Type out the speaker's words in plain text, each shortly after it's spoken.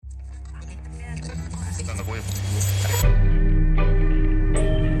dando apoyo.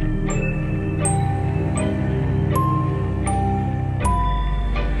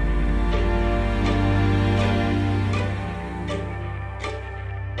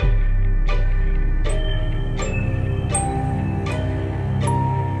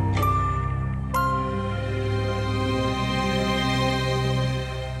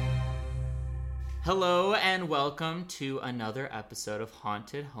 Hello and welcome to another episode of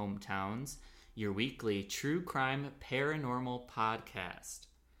Haunted Hometowns, your weekly true crime paranormal podcast.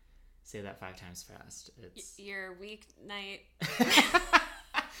 Say that 5 times fast. It's your weeknight.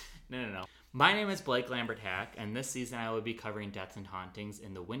 No. My name is Blake Lambert Hack, and this season I will be covering deaths and hauntings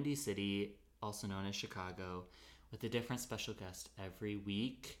in the Windy City, also known as Chicago, with a different special guest every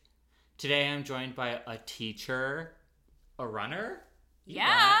week. Today I'm joined by a teacher, a runner?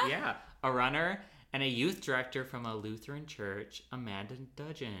 Yeah. A runner and a youth director from a Lutheran church, Amanda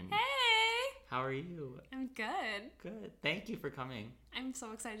Dudgeon. Hey! How are you? I'm good. Good. Thank you for coming. I'm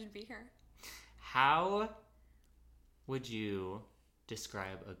so excited to be here. How would you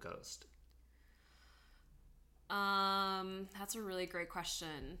describe a ghost? That's a really great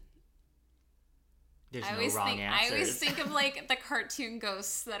question. There's no wrong answers. I always think of like the cartoon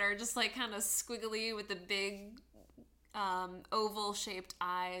ghosts that are just like kind of squiggly with the big oval shaped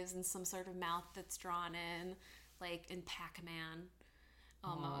eyes and some sort of mouth that's drawn in, like in Pac-Man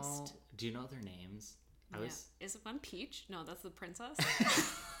almost. Oh, do you know their names? Yeah. Is it one Peach? No, that's the princess.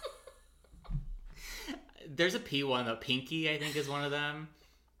 There's a P one, though. Pinky, I think, is one of them.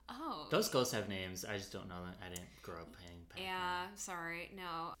 Oh. Those ghosts have names. I just don't know them. I didn't grow up playing Pac-Man. Yeah, sorry.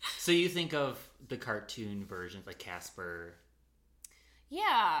 No. So you think of the cartoon versions, like Casper,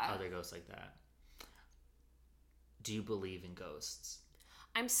 Yeah. other ghosts like that. Do you believe in ghosts?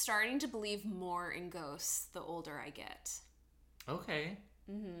 I'm starting to believe more in ghosts the older I get. Okay.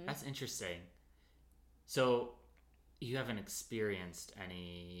 Mm-hmm. That's interesting. So you haven't experienced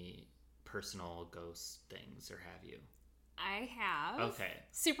any personal ghost things, or have you? I have. Okay.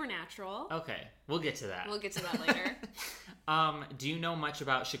 Supernatural. Okay. We'll get to that. We'll get to that later. Do you know much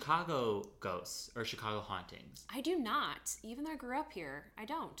about Chicago ghosts or Chicago hauntings? I do not. Even though I grew up here, I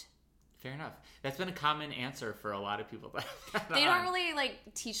don't. Fair enough. That's been a common answer for a lot of people. They don't really like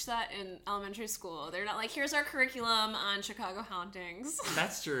teach that in elementary school. They're not like, here's our curriculum on Chicago hauntings.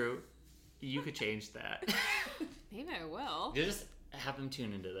 That's true. You could change that. Maybe I will. You just have them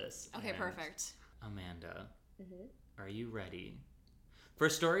tune into this. Okay, And perfect. Amanda, are you ready for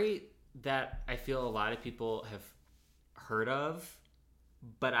a story that I feel a lot of people have heard of,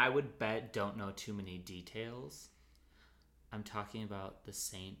 but I would bet don't know too many details? I'm talking about the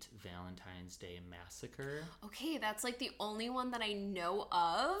St. Valentine's Day Massacre. Okay, that's like the only one that I know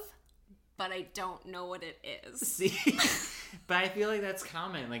of, but I don't know what it is. See? But I feel like that's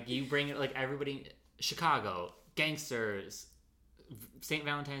common. Like, you bring it, like, everybody, Chicago, gangsters, St.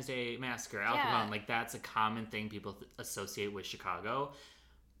 Valentine's Day Massacre, Al Capone, like, that's a common thing people associate with Chicago.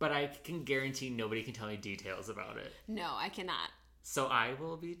 But I can guarantee nobody can tell me details about it. No, I cannot. So I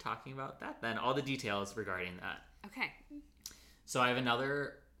will be talking about that then, all the details regarding that. Okay. So I have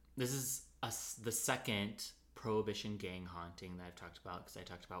another, this is the second Prohibition gang haunting that I've talked about, because I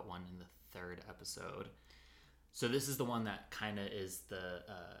talked about one in the 3rd episode. So this is the one that kind of is the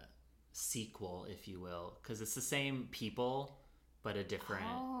sequel, if you will, because it's the same people, but a different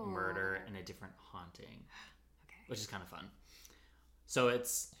murder and a different haunting, which is kind of fun. So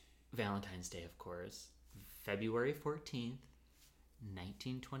it's Valentine's Day, of course, February 14th,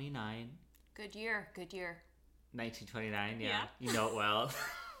 1929. Good year. 1929, Yeah. You know it well.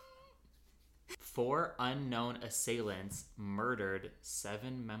 4 unknown assailants murdered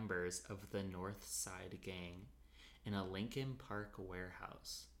 7 members of the North Side Gang in a Lincoln Park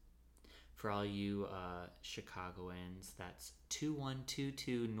warehouse. For all you Chicagoans, that's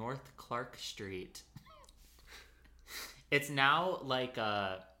 2122 North Clark Street. It's now like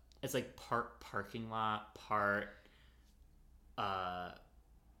it's like parking lot, part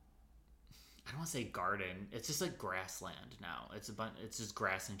I don't want to say garden. It's just like grassland now. It's just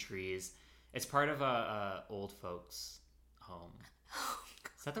grass and trees. It's part of a old folks home.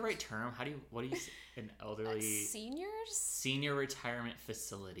 Is that the right term? What do you say? An elderly Seniors? Senior retirement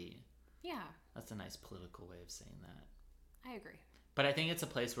facility. Yeah, That's a nice political way of saying that. I agree. But I think it's a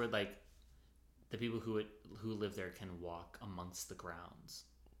place where like the people who live there can walk amongst the grounds.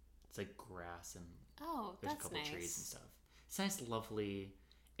 It's like grass and there's a couple trees and stuff. It's a nice, lovely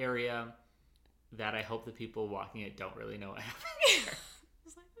area that I hope the people walking it don't really know what happened there.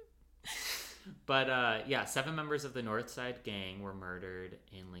 But 7 members of the North Side Gang were murdered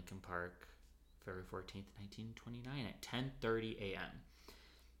in Lincoln Park February 14th, 1929 at 10:30 a.m.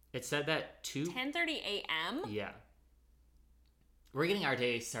 It said that 10:30 a.m.? Yeah. We're getting our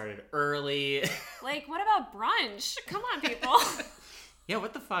day started early. Like, what about brunch? Come on, people. Yeah,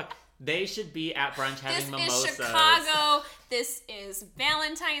 what the fuck? They should be at brunch having mimosas. This is Chicago. This is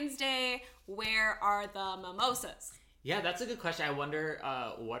Valentine's Day. Where are the mimosas? Yeah, that's a good question. I wonder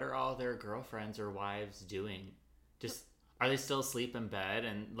what are all their girlfriends or wives doing? Just are they still asleep in bed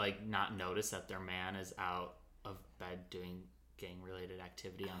and like not notice that their man is out of bed doing gang-related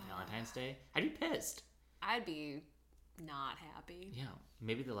activity on Valentine's Day? I'd be pissed. I'd be not happy. Yeah,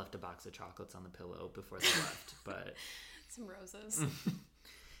 maybe they left a box of chocolates on the pillow before they left, but some roses.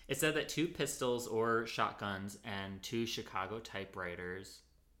 It said that 2 pistols or shotguns and 2 Chicago typewriters,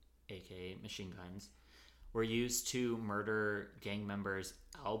 aka machine guns, were used to murder gang members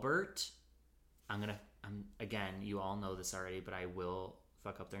Albert. Again, you all know this already, but I will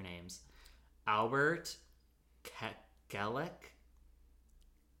fuck up their names. Albert Kachelek.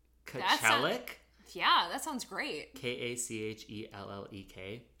 Yeah, that sounds great.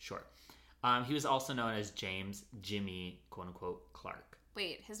 Kachelek. Sure. He was also known as James Jimmy, quote unquote, Clark.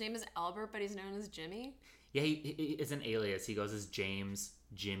 Wait, his name is Albert, but he's known as Jimmy? Yeah, he is an alias. He goes as James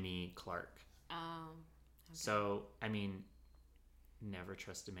Jimmy Clark. Okay. So, I mean, never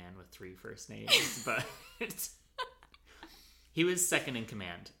trust a man with 3 first names, but he was second in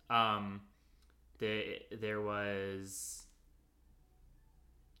command. There was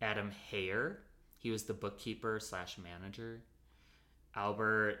Adam Hayer. He was the bookkeeper / manager.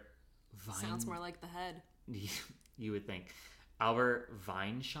 Albert Vine. Sounds more like the head. You would think. Albert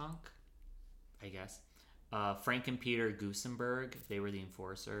Weinschank, I guess. Frank and Peter Gusenberg, they were the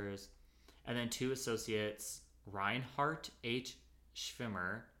enforcers. And then 2 associates, Reinhard H.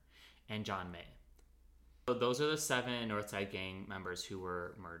 Schwimmer and John May. So those are the 7 Northside Gang members who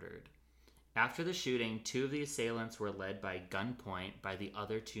were murdered. After the shooting, 2 of the assailants were led by gunpoint by the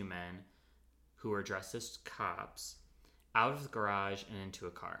other 2 men who were dressed as cops out of the garage and into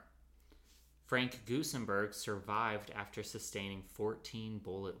a car. Frank Gusenberg survived after sustaining 14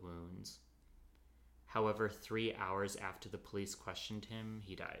 bullet wounds. However, 3 hours after the police questioned him,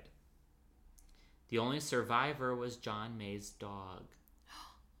 he died. The only survivor was John May's dog.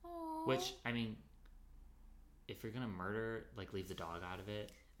 Aww. Which, I mean, if you're gonna murder, like, leave the dog out of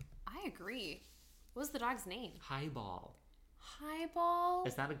it. I agree. What was the dog's name? Highball. Highball?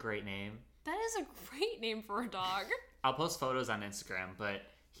 It's not a great name. That is a great name for a dog. I'll post photos on Instagram, but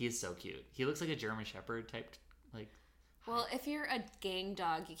he is so cute. He looks like a German Shepherd type, like... Well, if you're a gang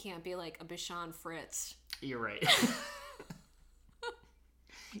dog, you can't be like a Bichon Fritz. You're right.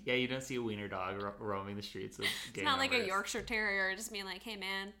 Yeah, you don't see a wiener dog roaming the streets of gang It's not members. like a Yorkshire Terrier just being like, hey,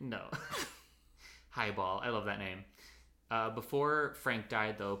 man. No. Highball. I love that name. Before Frank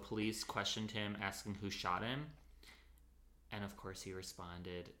died, though, police questioned him, asking who shot him. And, of course, he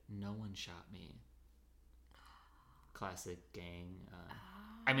responded, no one shot me. Classic gang.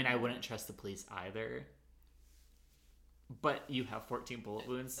 I mean, I wouldn't trust the police either. But you have 14 bullet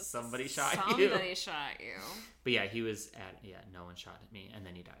wounds. Somebody shot you. Somebody shot you. But yeah, he was no one shot at me. And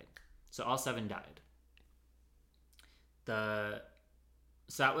then he died. So all 7 died. So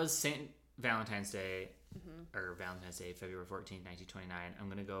that was St. Valentine's Day. Mm-hmm. Or Valentine's Day, February 14th, 1929. I'm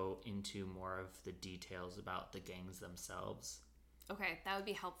going to go into more of the details about the gangs themselves. Okay, that would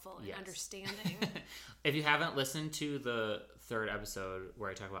be helpful in understanding. If you haven't listened to the 3rd episode where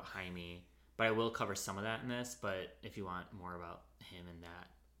I talk about Jaime, but I will cover some of that in this, but if you want more about him and that,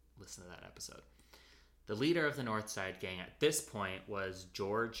 listen to that episode. The leader of the Northside Gang at this point was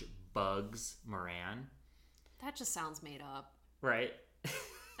George Bugs Moran. That just sounds made up. Right?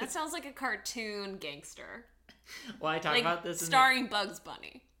 That sounds like a cartoon gangster. Well, I talk about this starring Bugs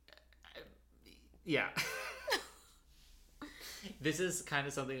Bunny. Yeah. This is kind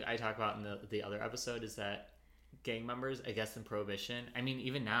of something I talk about in the other episode, is that gang members, I guess in Prohibition, I mean,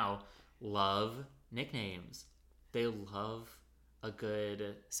 even now, love nicknames. They love a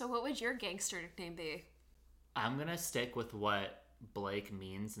good... So what would your gangster nickname be? I'm going to stick with what Blake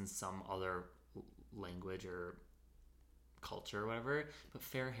means in some other language or culture or whatever, but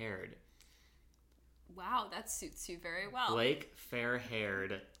fair-haired. Wow, that suits you very well. Blake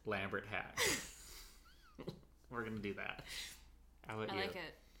Fair-Haired Lambert Hack. We're going to do that. How about you?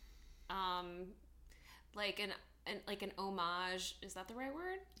 I like it. Like an homage, is that the right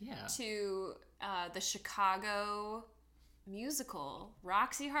word? Yeah. To the Chicago musical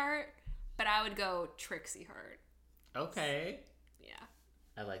Roxy Hart, but I would go Trixie Hart. Okay. Yeah.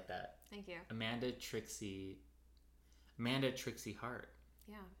 I like that. Thank you. Amanda Trixie Hart.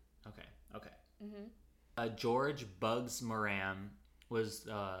 Yeah. Okay. Mm-hmm. George Bugs Moran was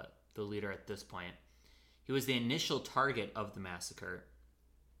the leader at this point. He was the initial target of the massacre.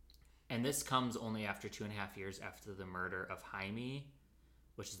 And this comes only after 2.5 years after the murder of Jaime,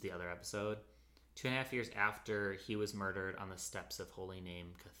 which is the other episode. 2.5 years after he was murdered on the steps of Holy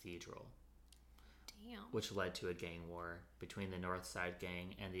Name Cathedral. Damn. Which led to a gang war between the North Side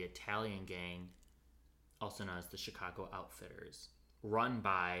Gang and the Italian gang, also known as the Chicago Outfitters, run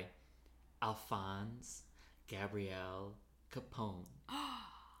by Alphonse Gabriel Capone.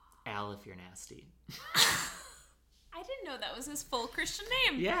 Al, if you're nasty. I didn't know that was his full Christian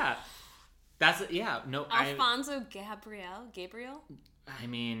name. Yeah. No. Alfonso Gabriel? I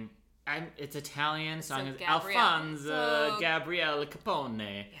mean, it's Italian. Song is Gabriel. Alfonso Gabriel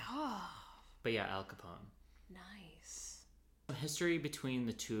Capone. Yeah. But yeah, Al Capone. Nice. History between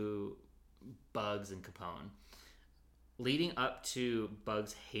the two, Bugs and Capone. Leading up to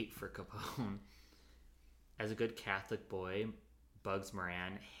Bugs' hate for Capone, as a good Catholic boy, Bugs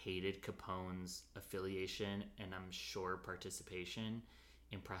Moran hated Capone's affiliation and I'm sure participation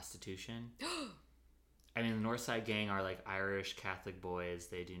in prostitution. I mean, the Northside Gang are like Irish Catholic boys.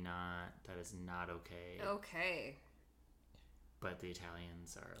 That is not okay. Okay. But the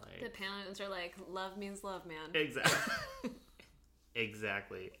Italians are like... The Italians are like, love means love, man. Exactly.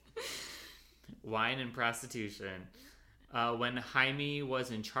 Exactly. Wine and prostitution. When Jaime was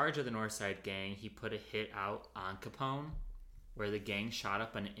in charge of the Northside Gang, he put a hit out on Capone, where the gang shot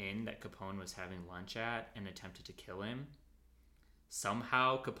up an inn that Capone was having lunch at and attempted to kill him.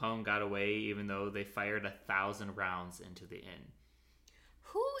 Somehow, Capone got away, even though they fired 1,000 rounds into the inn.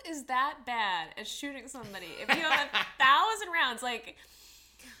 Who is that bad at shooting somebody? If you have 1,000 rounds, like,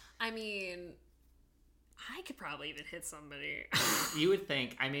 I mean, I could probably even hit somebody. You would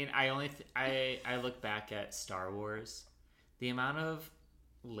think. I mean, I look back at Star Wars. The amount of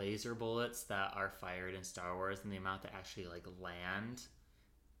laser bullets that are fired in Star Wars and the amount that actually, like, land.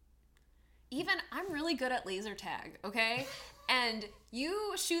 Even, I'm really good at laser tag, okay? And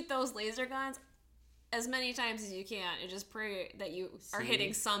you shoot those laser guns as many times as you can and just pray that you are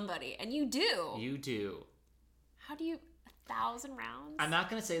hitting somebody. And you do. You do. How do you... 1,000 rounds? I'm not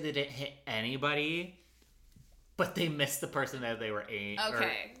going to say they didn't hit anybody, but they missed the person that they were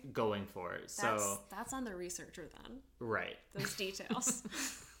going for. So that's on the researcher then. Right. Those details.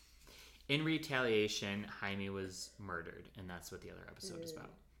 In retaliation, Jaime was murdered, and that's what the other episode is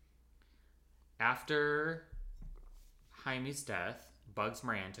about. After Jaime's death, Bugs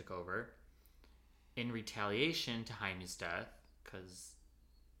Moran took over. In retaliation to Jaime's death, because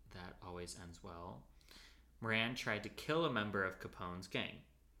that always ends well, Moran tried to kill a member of Capone's gang.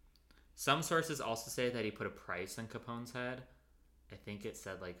 Some sources also say that he put a price on Capone's head. I think it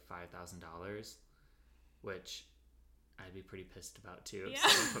said like $5,000, which I'd be pretty pissed about too. Yeah.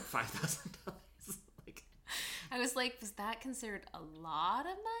 If someone put $5,000. I was like, was that considered a lot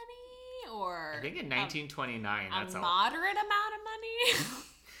of money? Or I think in 1929, that's a moderate amount of money?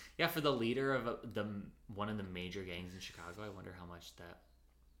 Yeah, for the leader of one of the major gangs in Chicago, I wonder how much that...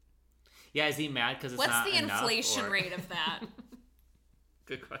 Yeah, is he mad because it's What's not enough? What's the inflation rate of that?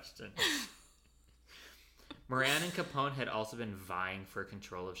 Good question. Moran and Capone had also been vying for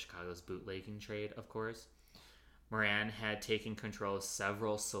control of Chicago's bootlegging trade, of course. Moran had taken control of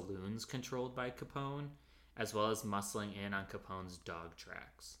several saloons controlled by Capone, as well as muscling in on Capone's dog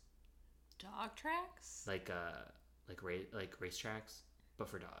tracks. Dog tracks? Like racetracks, but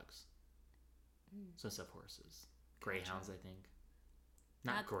for dogs. So instead of horses. Greyhounds, I think.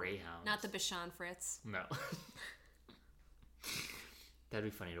 Not greyhounds. Not the Bichon Fritz. No. That'd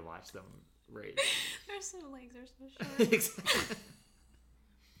be funny to watch them race. Their legs are so short. Exactly.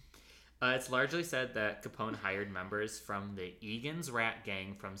 It's largely said that Capone hired members from the Egan's Rat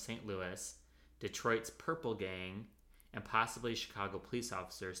Gang from St. Louis, Detroit's Purple Gang, and possibly Chicago police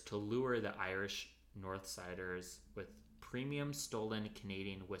officers to lure the Irish Northsiders with premium stolen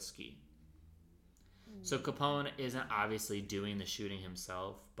Canadian whiskey. So Capone isn't obviously doing the shooting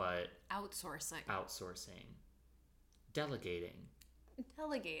himself, but... Outsourcing. Delegating.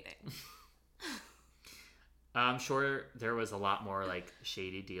 I'm sure there was a lot more, like,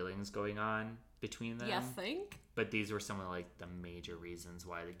 shady dealings going on between them. You think? But these were some of, like, the major reasons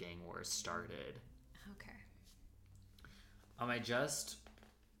why the gang wars started. Okay. I want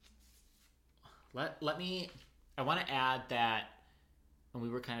to add that when we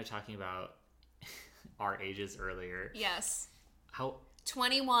were kind of talking about our ages earlier. Yes. How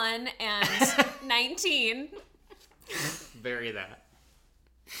 21 and 19. Very that.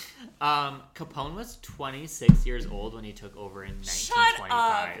 Capone was 26 years old when he took over in 1925. Shut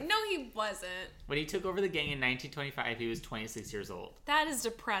up. No, he wasn't. When he took over the gang in 1925, he was 26 years old. That is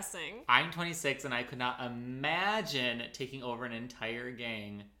depressing. I'm 26 and I could not imagine taking over an entire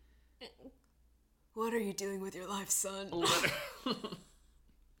gang. What are you doing with your life, son?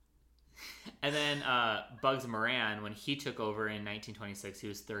 And then Bugs Moran, when he took over in 1926, he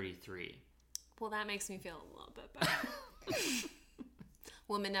was 33. Well, that makes me feel a little bit better.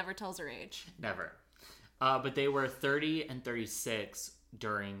 Woman never tells her age. Never. But they were 30 and 36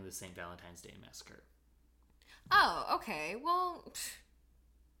 during the St. Valentine's Day Massacre. Oh, okay. Well,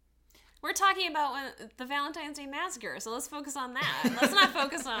 we're talking about the Valentine's Day Massacre, so let's focus on that. Let's not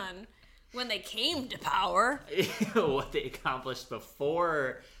focus on when they came to power. What they accomplished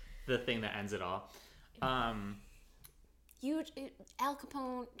before the thing that ends it all. Al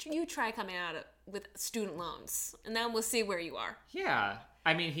Capone, you try coming at it with student loans, and then we'll see where you are. Yeah.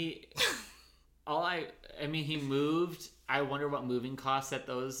 I mean, he moved. I wonder what moving costs at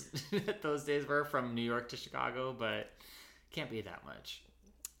those days were from New York to Chicago, but can't be that much.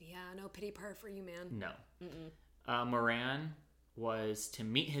 Yeah, no pity party for you, man. No. Moran was to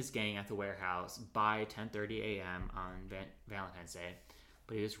meet his gang at the warehouse by 10:30 a.m. on Valentine's Day,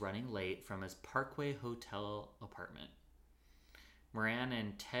 but he was running late from his Parkway Hotel apartment. Moran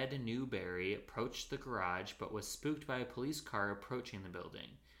and Ted Newberry approached the garage, but was spooked by a police car approaching the building.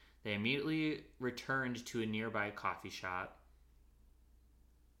 They immediately returned to a nearby coffee shop.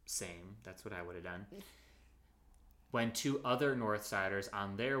 Same, that's what I would have done. When two other Northsiders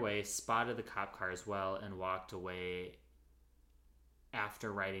on their way spotted the cop car as well and walked away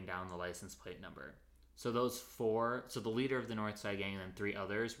after writing down the license plate number. So those four, so the leader of the Northside gang and then three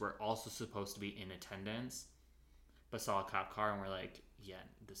others were also supposed to be in attendance, but saw a cop car and were like, yeah,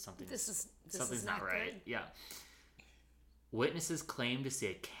 something's not right. Good. Yeah. Witnesses claimed to see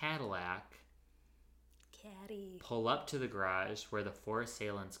a Cadillac pull up to the garage where the four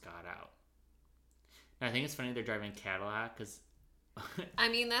assailants got out. Now, I think it's funny they're driving a Cadillac because... I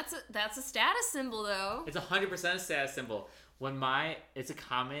mean, that's a status symbol, though. It's 100% a status symbol. It's a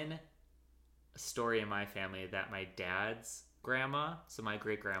common story in my family that my dad's grandma, so my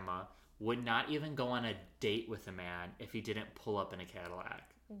great-grandma, would not even go on a date with a man if he didn't pull up in a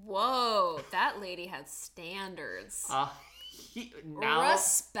Cadillac. Whoa, that lady had standards.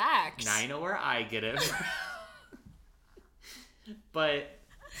 Respect. Now I know where I get it. But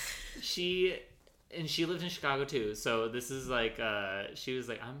she lived in Chicago too. So this is like, she was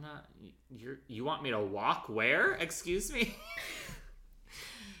like, you want me to walk where? Excuse me?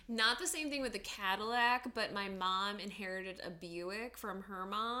 Not the same thing with the Cadillac, but my mom inherited a Buick from her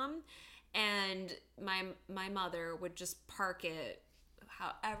mom. And my mother would just park it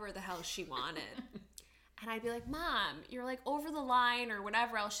however the hell she wanted. And I'd be like, Mom, you're like over the line or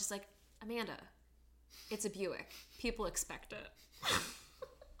whatever else. She's like, Amanda, it's a Buick. People expect it.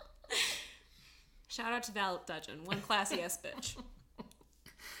 Shout out to Val Dudgeon, one classy ass bitch.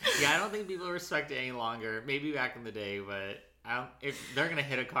 Yeah, I don't think people respect it any longer. Maybe back in the day, but if they're going to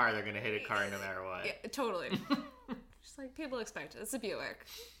hit a car, they're going to hit a car no matter what. Yeah, totally. Just like, people expect it. It's a Buick.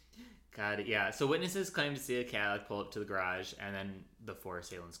 Got it, yeah. So witnesses claimed to see a Cadillac pull up to the garage, and then the four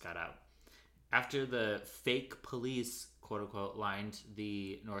assailants got out. After the fake police, quote-unquote, lined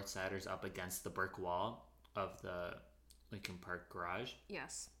the Northsiders up against the brick wall of the Lincoln Park garage.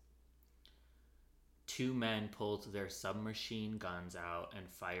 Yes. Two men pulled their submachine guns out and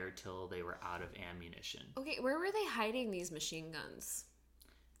fired till they were out of ammunition. Okay, where were they hiding these machine guns?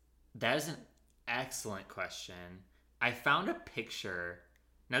 That is an excellent question. I found a picture.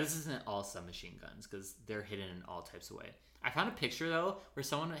 Now, this isn't all submachine guns because they're hidden in all types of way. I found a picture, though, where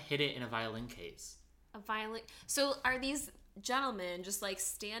someone hid it in a violin case. A violin? So are these gentlemen just, like,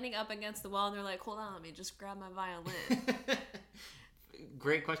 standing up against the wall and they're like, hold on, let me just grab my violin?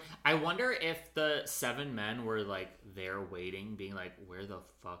 Great question. I wonder if the seven men were, like, there waiting, being like, where the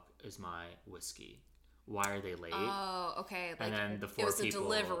fuck is my whiskey? Why are they late? Oh, okay. Like, and then the four it was people... a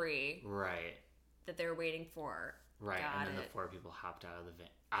delivery. Right. That they were waiting for. Right, Got and then it. the four people hopped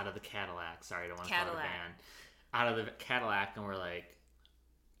out of the Cadillac. Sorry, I don't want to call it a van. Out of the Cadillac, and were like,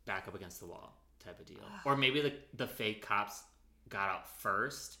 back up against the wall type of deal. Or maybe the fake cops got out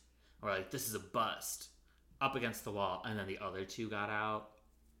first, or like, this is a bust, up against the wall, and then the other two got out.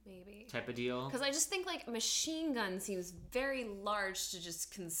 Maybe. Type of deal. Because I just think, like, machine gun seems very large to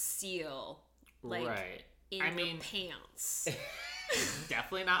just conceal, like, right. in your pants.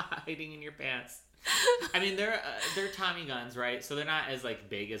 Definitely not hiding in your pants. I mean, they're Tommy guns, right? So they're not as, like,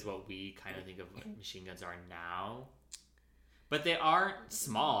 big as what we kind of think of machine guns are now. But they aren't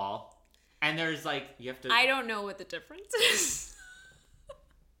small. And there's, like, you have to... I don't know what the difference is.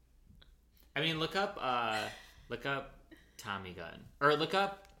 I mean, look up Tommy gun. Or look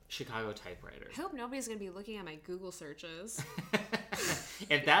up Chicago typewriter. I hope nobody's going to be looking at my Google searches.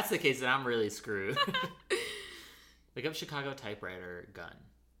 If that's the case, then I'm really screwed. Look up Chicago typewriter gun.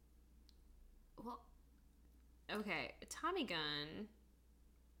 Well, okay. Tommy gun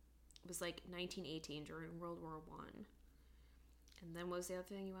was like 1918 during World War One. And then what was the other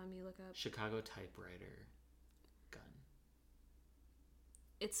thing you wanted me to look up? Chicago typewriter gun.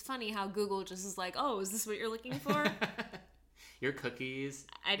 It's funny how Google just is like, oh, is this what you're looking for? Your cookies.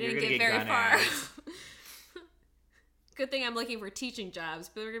 I didn't you're gonna get very gun far. ads. Good thing I'm looking for teaching jobs,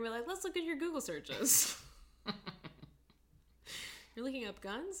 but we're gonna be like, let's look at your Google searches. You're looking up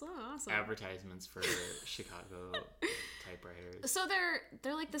guns? Oh, awesome. Advertisements for Chicago typewriters. So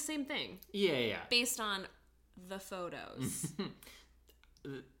they're like the same thing. Yeah. Based on the photos.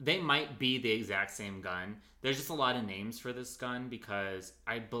 They might be the exact same gun. There's just a lot of names for this gun because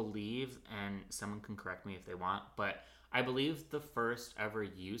I believe, and someone can correct me if they want, but I believe the first ever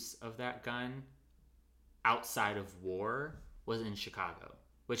use of that gun outside of war was in Chicago,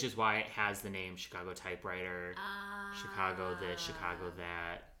 which is why it has the name Chicago typewriter, Chicago this, Chicago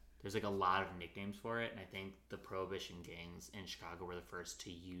that. There's like a lot of nicknames for it, and I think the Prohibition gangs in Chicago were the first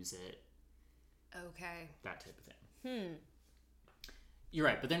to use it. Okay. That type of thing. You're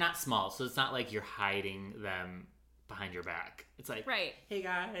right, but they're not small, so it's not like you're hiding them behind your back. It's like, right. Hey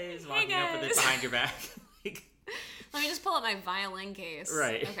guys, walking up with it behind your back. Like, let me just pull up my violin case.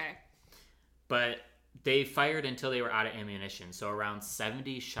 Right. Okay. But they fired until they were out of ammunition, so around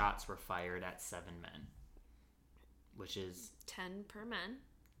 70 shots were fired at 7 men, which is 10 per men.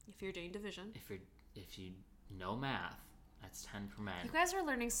 If you're doing division. If you know math, that's 10 per man. You guys are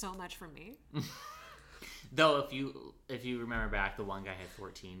learning so much from me. Though, if you remember back, the one guy had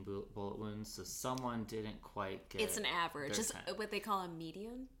 14 bullet wounds, so someone didn't quite get. It's an average. It's what they call a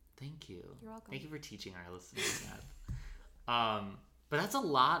median. Thank you. You're welcome. Thank you for teaching our listeners math. But that's a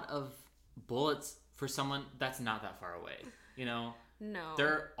lot of bullets for someone that's not that far away. You know. No.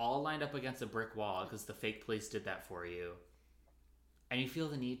 They're all lined up against a brick wall because the fake police did that for you. And you feel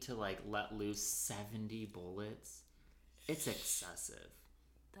the need to like let loose 70 bullets. It's excessive.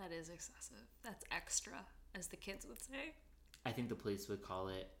 That is excessive. That's extra, as the kids would say. I think the police would call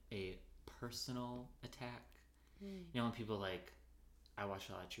it a personal attack. You know, when people like, I watch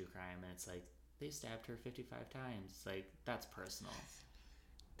a lot of true crime and it's like, they stabbed her 55 times. It's like, that's personal.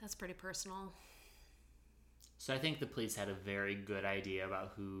 That's pretty personal. So I think the police had a very good idea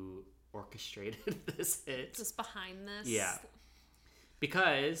about who orchestrated this hit. Just behind this. Yeah.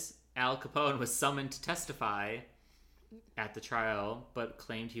 Because Al Capone was summoned to testify at the trial, but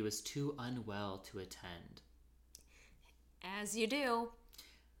claimed he was too unwell to attend. As you do.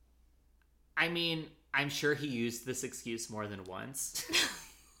 I mean, I'm sure he used this excuse more than once.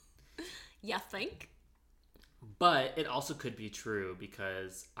 You think? But it also could be true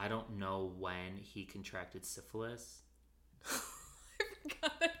because I don't know when he contracted syphilis. I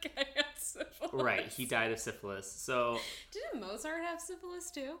forgot that guy had syphilis. Right, he died of syphilis. So didn't Mozart have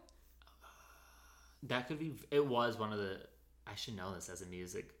syphilis too? that could be. It was one of the. I should know this as a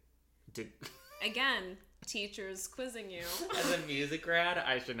music. Again, teachers quizzing you. As a music grad,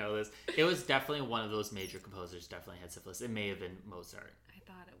 I should know this. It was definitely one of those major composers. Definitely had syphilis. It may have been Mozart. I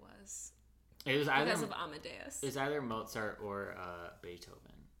thought it was. It was either because of Amadeus. It was either Mozart or Beethoven.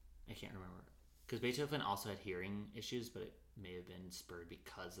 I can't remember because Beethoven also had hearing issues, but it may have been spurred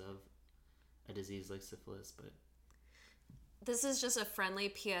because of a disease like syphilis. But this is just a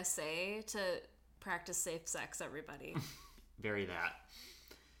friendly PSA to practice safe sex, everybody. Very that.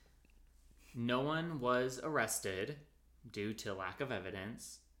 No one was arrested due to lack of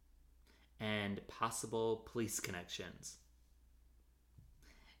evidence and possible police connections.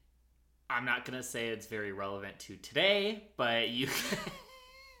 I'm not going to say it's very relevant to today, but you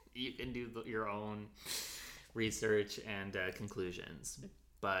can do your own research and conclusions.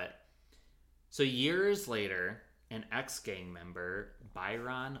 But so years later, an ex-gang member,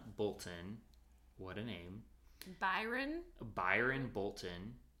 Byron Bolton, what a name. Byron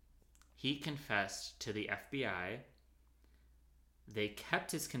Bolton, he confessed to the FBI. They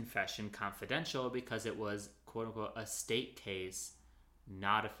kept his confession confidential because it was, quote unquote, a state case,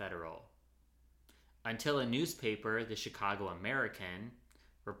 not a federal. Until a newspaper, the Chicago American,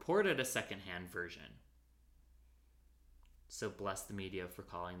 reported a secondhand version. So bless the media for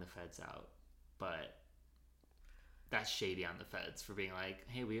calling the feds out. But that's shady on the feds for being like,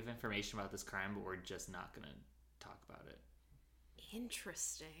 hey, we have information about this crime, but we're just not going to talk about it.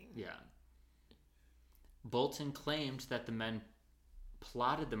 Interesting. Yeah. Bolton claimed that the men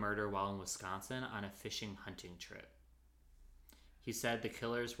plotted the murder while in Wisconsin on a fishing hunting trip. He said the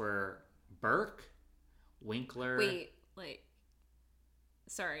killers were Burke, Winkler...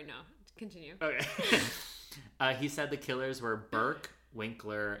 Sorry, no. Continue. Okay. He said the killers were Burke,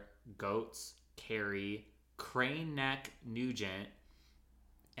 Winkler, Goetz, Carey, Crane Neck, Nugent,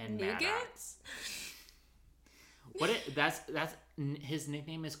 and Nougat? Maddox. That's his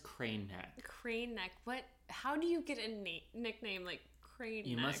nickname is Crane Neck. Crane Neck. What? How do you get a nickname like Crane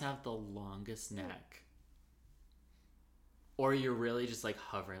You Neck? must have the longest neck. Or you're really just like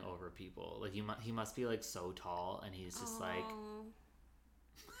hovering over people. Like he must be like so tall, and he's just like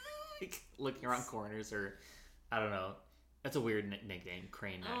looking around corners, or I don't know. That's a weird nickname,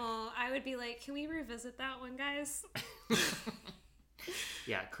 Crane Neck. Oh, I would be like, can we revisit that one, guys?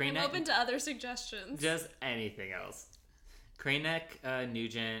 Yeah, Crane I'm Neck. open to other suggestions. Just anything else. Crane Neck,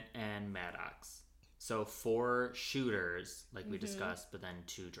 Nugent, and Maddox. So 4 shooters, like we discussed, but then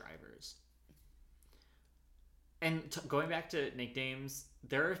 2 drivers. And going back to nicknames,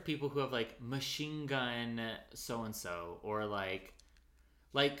 there are people who have like Machine Gun so-and-so, or like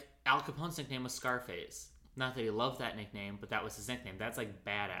Al Capone's nickname was Scarface. Not that he loved that nickname, but that was his nickname. That's like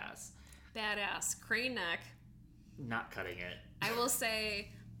badass. Badass. Crane Neck. Not cutting it. I will say,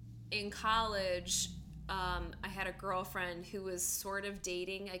 in college, I had a girlfriend who was sort of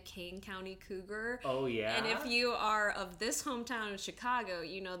dating a Kane County Cougar. Oh, yeah? And if you are of this hometown of Chicago,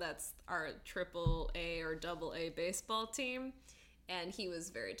 you know that's our AAA or AA baseball team. And he was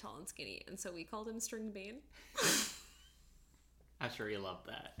very tall and skinny. And so we called him String Bean. I'm sure he loved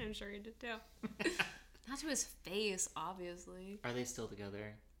that. I'm sure he did too. Not to his face, obviously. Are they still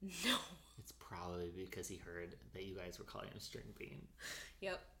together? No. It's probably because he heard that you guys were calling him String Bean.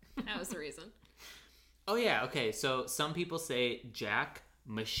 Yep. That was the reason. Oh, yeah. Okay. So some people say Jack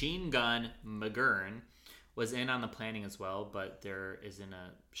Machine Gun McGurn was in on the planning as well, but there isn't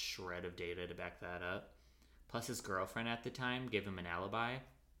a shred of data to back that up. Plus, his girlfriend at the time gave him an alibi,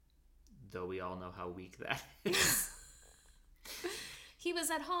 though we all know how weak that is. He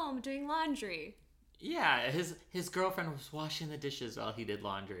was at home doing laundry. Yeah, his girlfriend was washing the dishes while he did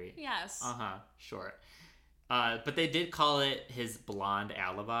laundry. Yes. Sure. But they did call it his blonde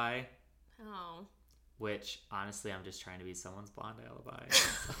alibi. Oh. Which, honestly, I'm just trying to be someone's blonde alibi.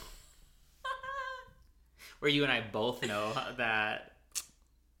 Where you and I both know that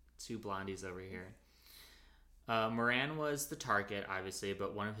 2 blondies over here. Moran was the target, obviously,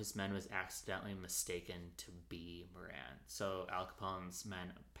 but one of his men was accidentally mistaken to be Moran. So Al Capone's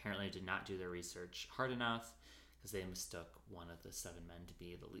men apparently did not do their research hard enough, because they mistook one of the 7 men to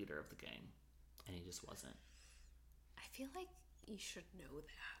be the leader of the gang. And he just wasn't. I feel like you should know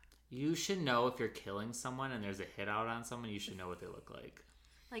that. You should know if you're killing someone and there's a hit out on someone, you should know what they look like.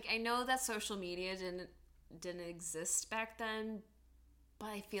 Like, I know that social media didn't exist back then, but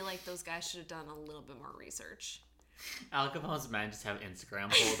I feel like those guys should have done a little bit more research. Al Capone's men just have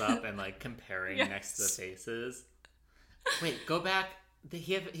Instagram pulled up and like comparing next to the faces. Wait, go back.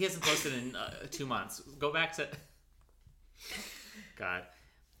 He hasn't posted in 2 months. Go back to... God.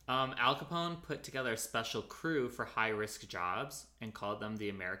 Al Capone put together a special crew for high-risk jobs and called them the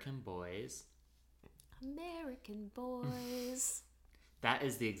American Boys. American Boys. That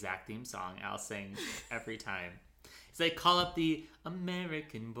is the exact theme song Al sings every time. It's like, call up the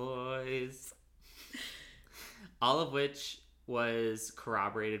American Boys. All of which was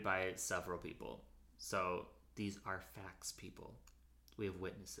corroborated by several people. So these are facts, people. We have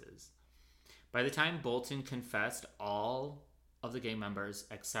witnesses. By the time Bolton confessed, all of the gang members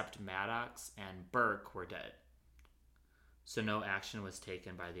except Maddox and Burke were dead. So no action was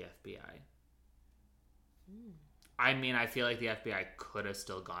taken by the FBI. I mean, I feel like the FBI could have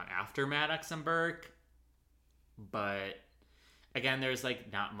still gone after Maddox and Burke, but again, there's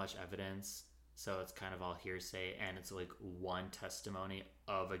like not much evidence, so it's kind of all hearsay, and it's like one testimony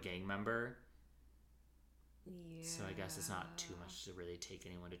of a gang member. Yeah. So I guess it's not too much to really take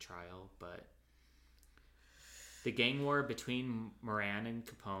anyone to trial, but the gang war between Moran and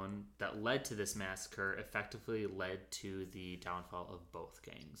Capone that led to this massacre effectively led to the downfall of both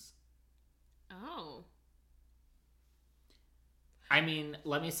gangs. Oh. I mean,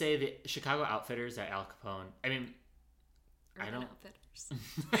 let me say the Chicago Outfitters at Al Capone. I mean, Urban I don't... Outfitters.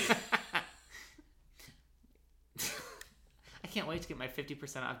 I can't wait to get my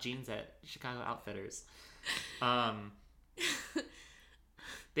 50% off jeans at Chicago Outfitters.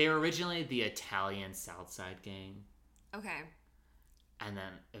 They were originally the Italian Southside gang. Okay. And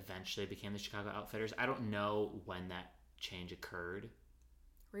then eventually became the Chicago Outfitters. I don't know when that change occurred.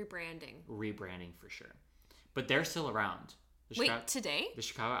 Rebranding for sure. But they're still around. Today? The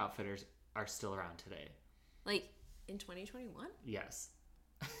Chicago Outfitters are still around today. Like in 2021? Yes.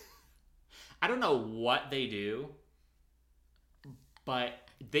 I don't know what they do, but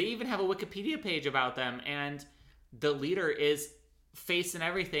they even have a Wikipedia page about them, and the leader is face and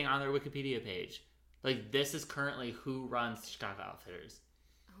everything on their Wikipedia page. Like, this is currently who runs Chicago Outfitters.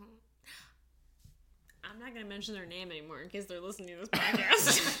 Oh. I'm not going to mention their name anymore in case they're listening to this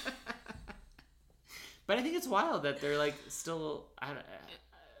podcast. But I think it's wild that they're like still.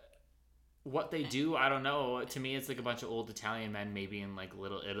 What they do, I don't know. To me, it's like a bunch of old Italian men, maybe in like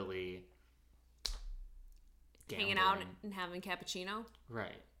Little Italy, hanging out and having cappuccino.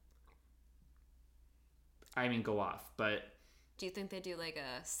 Right. I mean, go off, but do you think they do like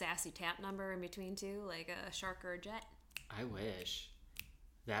a sassy tap number in between too, like a shark or a jet? I wish.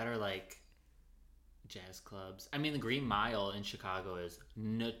 That or like jazz clubs. I mean, the Green Mile in Chicago is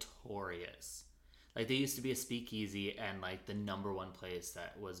notorious. Like, they used to be a speakeasy and, like, the number one place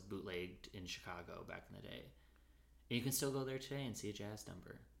that was bootlegged in Chicago back in the day. And you can still go there today and see a jazz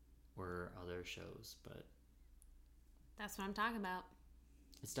number or other shows, but... That's what I'm talking about.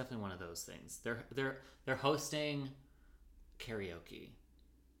 It's definitely one of those things. They're hosting karaoke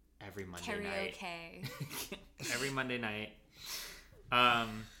every Monday night. Every Monday night.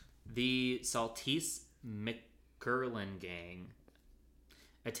 The Saltese McGurlin gang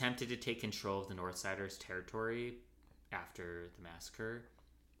attempted to take control of the Northsiders' territory after the massacre,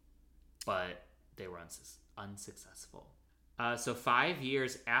 but they were unsuccessful. So 5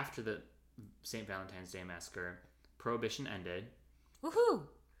 years after the St. Valentine's Day massacre, Prohibition ended. Woohoo!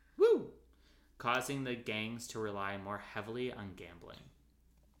 Woo! Causing the gangs to rely more heavily on gambling.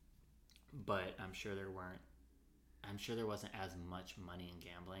 But I'm sure there wasn't as much money in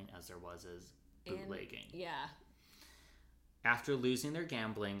gambling as there was as bootlegging. Yeah. After losing their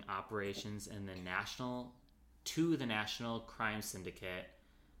gambling operations in the National Crime Syndicate,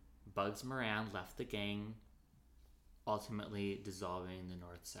 Bugs Moran left the gang, ultimately dissolving the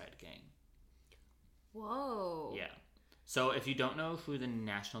North Side Gang. Whoa. Yeah. So if you don't know who the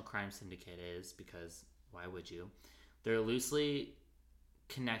National Crime Syndicate is, because why would you? They're loosely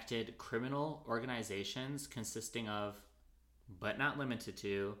connected criminal organizations consisting of, but not limited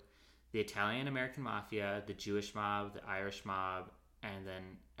to, the Italian-American Mafia, the Jewish mob, the Irish mob, and then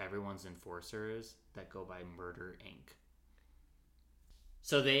everyone's enforcers that go by Murder, Inc.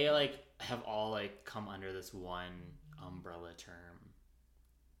 So they, like, have all, like, come under this one umbrella term.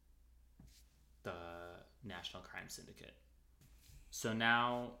 The National Crime Syndicate. So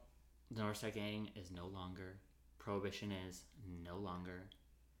now, the Northside Gang is no longer. Prohibition is no longer.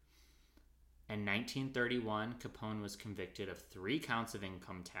 In 1931, Capone was convicted of 3 counts of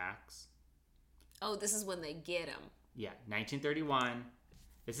income tax. Oh, this is when they get him. Yeah, 1931.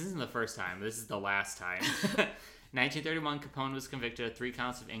 This isn't the first time. This is the last time. 1931, Capone was convicted of 3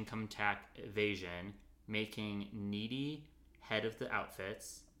 counts of income tax evasion, making Needy head of the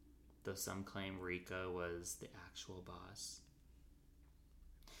outfits, though some claim Rica was the actual boss.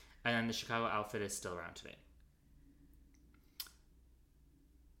 And then the Chicago outfit is still around today.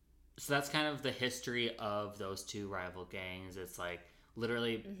 So that's kind of the history of those two rival gangs. It's like,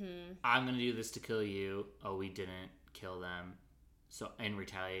 literally, I'm going to do this to kill you. Oh, we didn't kill them. So in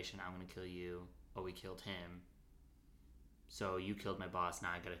retaliation, I'm going to kill you. Oh, we killed him. So you killed my boss, now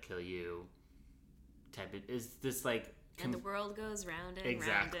I got to kill you. Type of, is this like... And the world goes round and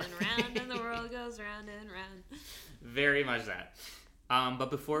exactly. round and round, and the world goes round and round. Very much that.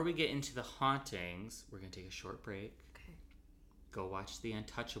 But before we get into the hauntings, we're going to take a short break. Okay. Go watch The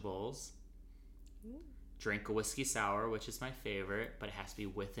Untouchables. Drink a whiskey sour, which is my favorite, but it has to be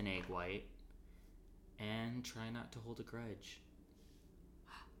with an egg white. And try not to hold a grudge.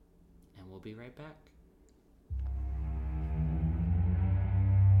 And we'll be right back.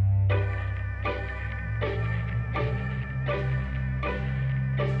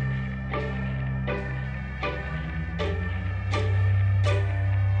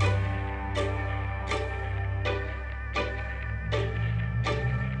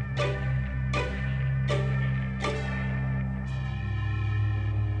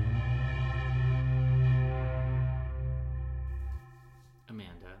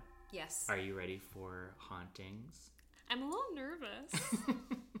 Yes. Are you ready for hauntings? I'm a little nervous.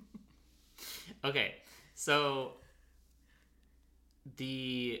 Okay, so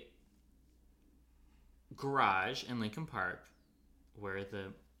the garage in Lincoln Park where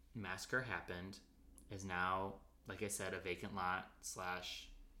the massacre happened is now, like I said, a vacant lot slash...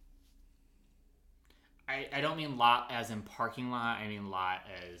 I don't mean lot as in parking lot, I mean lot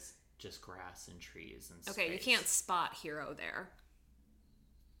as just grass and trees and Okay, space. you can't spot Hero there.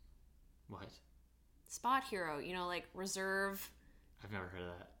 What? Spot Hero, you know, like reserve. I've never heard of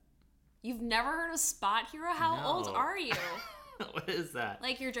that. You've never heard of Spot Hero? How old are you? What is that?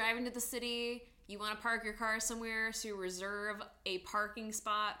 Like, you're driving to the city, you want to park your car somewhere, so you reserve a parking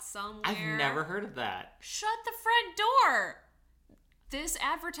spot somewhere. I've never heard of that. Shut the front door! This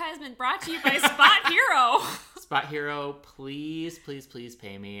advertisement brought to you by Spot Hero. Spot Hero, please, please, please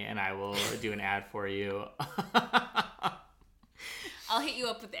pay me, and I will do an ad for you. I'll hit you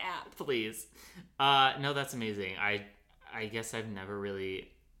up with the app. Please. No, that's amazing. I guess I've never really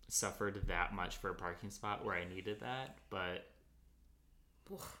suffered that much for a parking spot where I needed that, but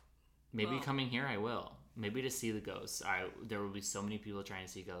maybe coming here I will. Maybe to see the ghosts. There will be so many people trying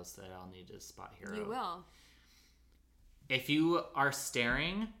to see ghosts that I'll need to spot hero. You will. If you are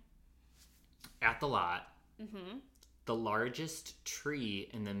staring at the lot, the largest tree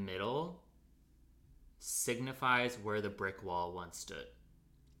in the middle signifies where the brick wall once stood.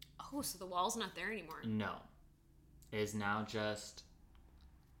 Oh, so the wall's not there anymore. No. It is now just...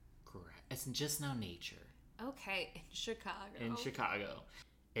 It's just now nature. Okay, in Chicago. In Chicago.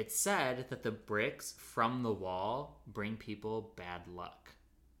 It's said that the bricks from the wall bring people bad luck.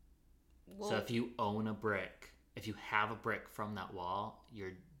 Well, so if you own a brick, if you have a brick from that wall,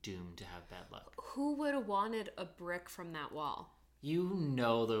 you're doomed to have bad luck. Who would have wanted a brick from that wall? You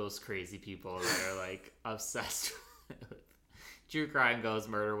know those crazy people that are like obsessed with true crime, ghost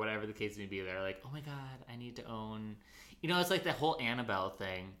murder, whatever the case may be. They're like, oh my god, I need to own... You know, it's like the whole Annabelle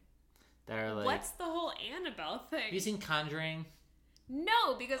thing. They're like... What's the whole Annabelle thing? Have you seen Conjuring?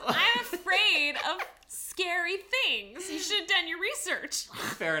 No, because I'm afraid of scary things. You should have done your research.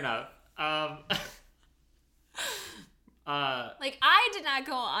 Fair enough. Like, I did not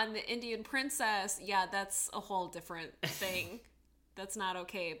go on the Indian Princess. Yeah, that's a whole different thing. That's not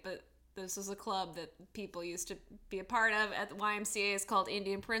okay. But this was a club that people used to be a part of at the YMCA. It's called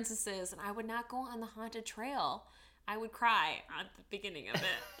Indian Princesses. And I would not go on the haunted trail. I would cry at the beginning of it.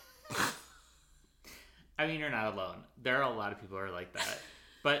 I mean, you're not alone. There are a lot of people who are like that.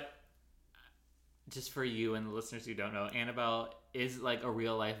 But just for you and the listeners who don't know, Annabelle is like a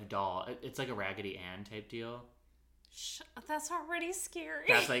real life doll. It's like a Raggedy Ann type deal. That's already scary.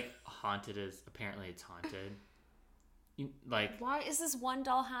 That's like haunted apparently it's haunted. Like, why is this one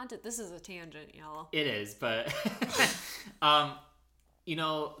doll haunted? This is a tangent, y'all. It is, but you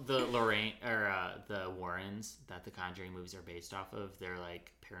know the Lorraine or the Warrens that the Conjuring movies are based off of. They're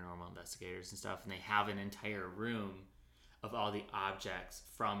like paranormal investigators and stuff, and they have an entire room of all the objects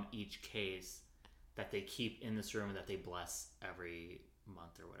from each case that they keep in this room and that they bless every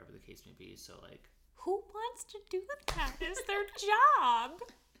month or whatever the case may be. So like, who wants to do that? It's their job.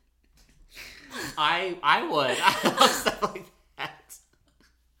 I would. I love stuff like that.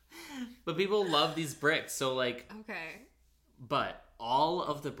 But people love these bricks, so like, okay. But all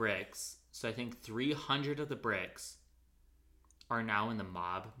of the bricks, so I think 300 of the bricks are now in the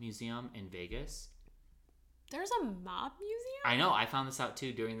Mob Museum in Vegas. There's a Mob Museum? I know. I found this out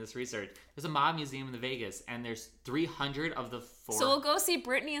too during this research. There's a Mob Museum in the Vegas, and there's 300 of the 4. So we'll go see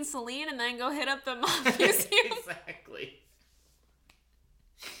Britney and Celine and then go hit up the Mob Museum. Exactly.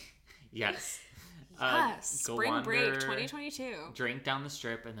 Yes. Spring break 2022. Drink down the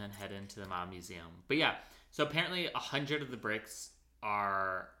strip and then head into the Mob Museum. But yeah, so apparently 100 of the bricks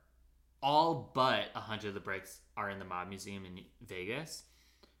are... All but 100 of the bricks are in the Mob Museum in Vegas.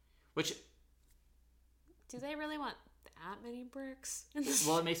 Which... Do they really want that many bricks?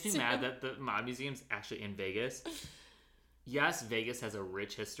 Well, it makes me mad that the Mob Museum's actually in Vegas. Yes, Vegas has a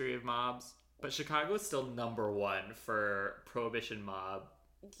rich history of mobs, but Chicago is still number one for Prohibition mob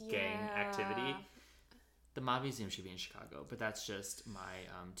gang activity. The Mob Museum should be in Chicago, but that's just my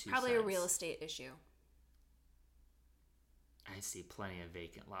two Probably cents. A real estate issue. I see plenty of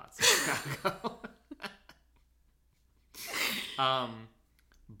vacant lots in Chicago.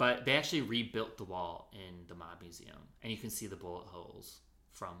 But they actually rebuilt the wall in the Mob Museum, and you can see the bullet holes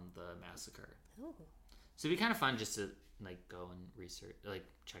from the massacre. Ooh. So it'd be kind of fun just to like go and research, like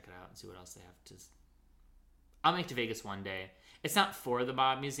check it out and see what else they have to. I'll make to Vegas one day. It's not for the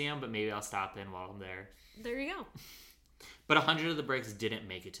Mob Museum, but maybe I'll stop in while I'm there. There you go. But 100 of the bricks didn't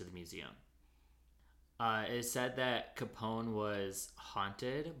make it to the museum. It is said that Capone was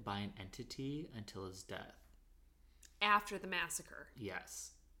haunted by an entity until his death. After the massacre.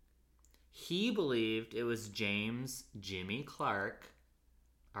 Yes. He believed it was James Jimmy Clark,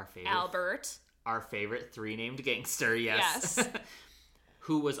 our favorite 3-named gangster, yes.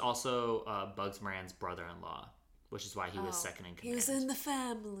 Who was also Bugs Moran's brother-in-law, which is why he was second in command. He was in the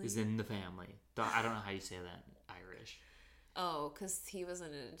family. He was in the family. I don't know how you say that in Irish. Oh, because he was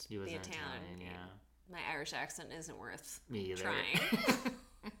in the Italian. Yeah. My Irish accent isn't worth Me either. trying.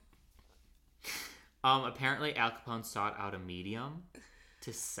 Apparently, Al Capone sought out a medium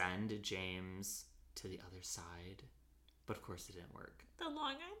to send James to the other side, but of course it didn't work. The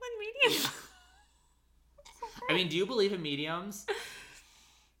Long Island medium. I mean, do you believe in mediums?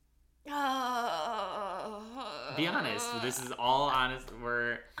 Be honest. This is all honest.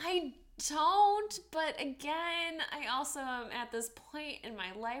 I don't, but again, I also am at this point in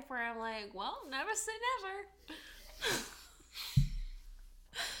my life where I'm like, well, never say never.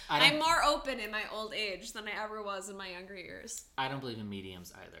 I'm more open in my old age than I ever was in my younger years. I don't believe in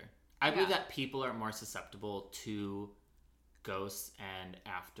mediums either. I believe that people are more susceptible to ghosts and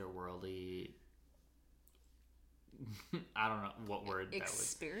afterworldly. I don't know what word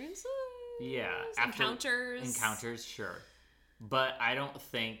experiences. That would. Yeah, encounters, sure, but I don't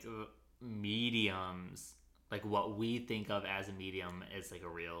think mediums, like what we think of as a medium, is like a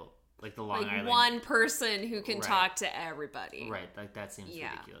real, like the Long Island, one person who can talk to everybody. Right, like that seems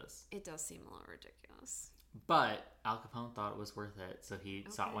ridiculous. It does seem a little ridiculous. But Al Capone thought it was worth it, so he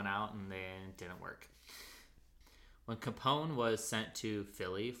sought one out, and then it didn't work. When Capone was sent to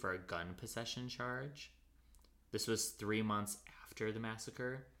Philly for a gun possession charge, this was 3 months after the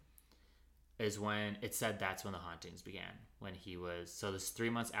massacre, is when it said that's when the hauntings began. When he was, so this 3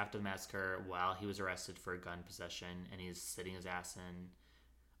 months after the massacre, while he was arrested for gun possession, and he's sitting his ass in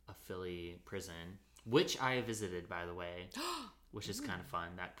a Philly prison, which I visited, by the way, which is kind of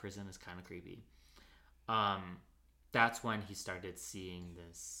fun. That prison is kind of creepy. That's when he started seeing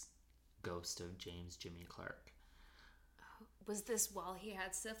this ghost of James Jimmy Clark. Was this while he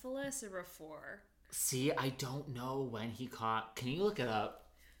had syphilis or before? See, I don't know when he caught. Can you look it up?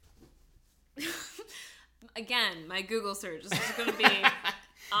 Again, my Google search is going to be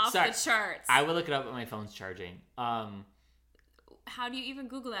off the charts. I will look it up when my phone's charging. How do you even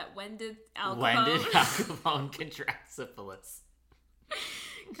Google that? When did Al Capone contract syphilis?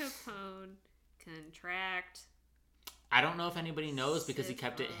 Capone contract. I don't know if anybody knows because he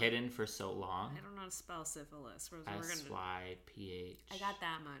kept it hidden for so long. I don't know how to spell syphilis. SYPH. I got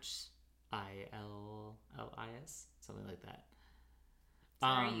that much. ILLIS, something like that. So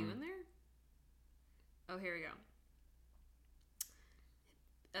are you in there? Oh, here we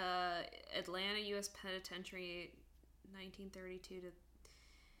go. Atlanta U.S. Penitentiary, 1932 to.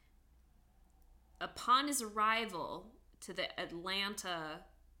 Upon his arrival to the Atlanta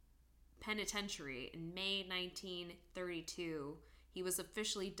Penitentiary in May 1932, he was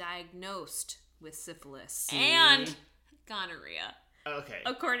officially diagnosed with syphilis and gonorrhea. Okay.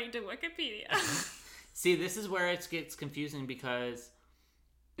 According to Wikipedia. See, this is where it gets confusing because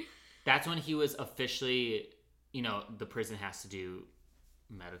that's when he was officially, the prison has to do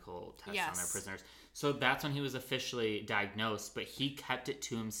medical tests on their prisoners. So that's when he was officially diagnosed, but he kept it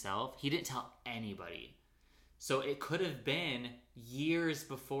to himself. He didn't tell anybody. So it could have been years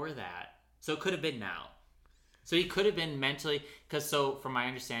before that. So it could have been now. So he could have been mentally, from my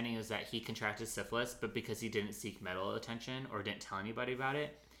understanding is that he contracted syphilis, but because he didn't seek medical attention or didn't tell anybody about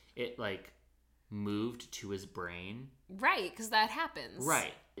it, it moved to his brain. Right, because that happens.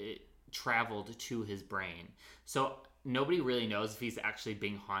 Right. It traveled to his brain. So nobody really knows if he's actually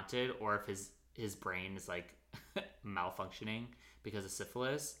being haunted or if his brain is malfunctioning because of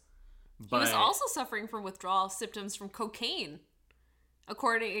syphilis. But he was also suffering from withdrawal symptoms from cocaine,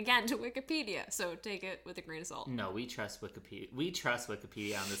 according, again, to Wikipedia. So take it with a grain of salt. No, we trust Wikipedia. We trust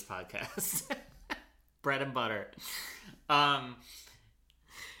Wikipedia on this podcast. Bread and butter.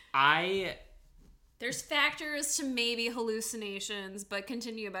 There's factors to maybe hallucinations, but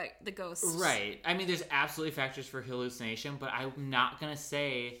continue about the ghosts. Right. I mean, there's absolutely factors for hallucination, but I'm not going to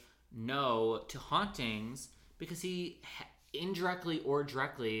say no to hauntings because he indirectly or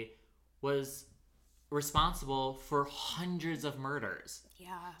directly was responsible for hundreds of murders.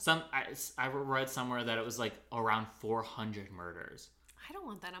 Yeah. I read somewhere that it was around 400 murders. I don't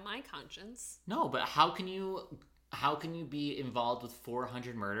want that on my conscience. No, but how can you be involved with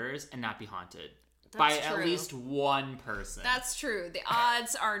 400 murders and not be haunted? By at least one person. That's true. The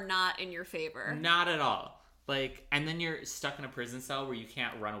odds are not in your favor. Not at all. And then you're stuck in a prison cell where you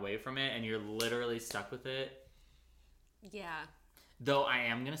can't run away from it and you're literally stuck with it. Yeah. Though I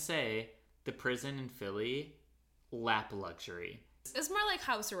am going to say, the prison in Philly, lap luxury. It's more like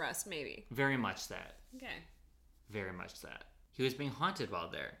house arrest, maybe. Very much that. Okay. Very much that. He was being haunted while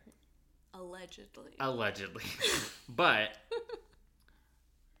there. Allegedly. But...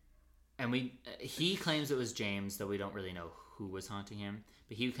 And he claims it was James, though we don't really know who was haunting him.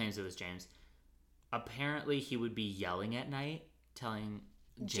 But he claims it was James. Apparently, he would be yelling at night, telling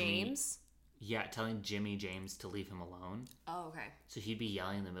James? Yeah, telling Jimmy James to leave him alone. Oh, okay. So he'd be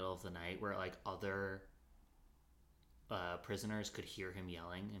yelling in the middle of the night where, other prisoners could hear him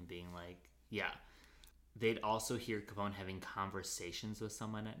yelling and being yeah. They'd also hear Capone having conversations with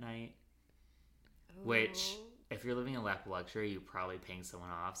someone at night. Oh. Which... If you're living in lap luxury, you're probably paying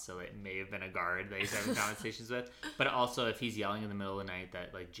someone off, so it may have been a guard that he's having conversations with. But also, if he's yelling in the middle of the night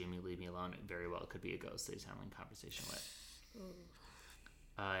that, Jimmy, leave me alone, it very well could be a ghost that he's having a conversation with.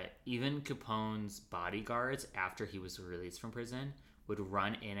 Even Capone's bodyguards, after he was released from prison, would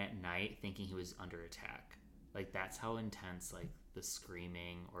run in at night thinking he was under attack. That's how intense, the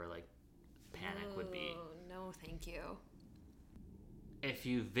screaming or like panic would be. No, thank you. If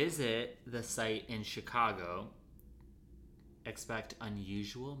you visit the site in Chicago, expect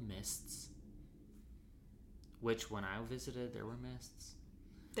unusual mists, which when I visited, there were mists.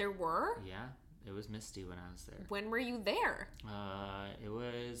 There were? Yeah, it was misty when I was there. When were you there? It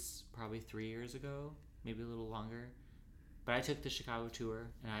was probably 3 years ago, maybe a little longer. But I took the Chicago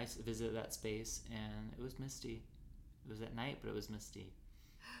tour, and I visited that space, and it was misty. It was at night, but it was misty.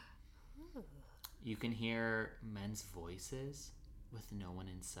 Ooh. You can hear men's voices with no one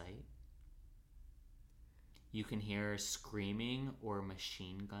in sight. You can hear screaming or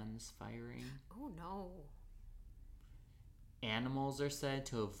machine guns firing. Oh, no. Animals are said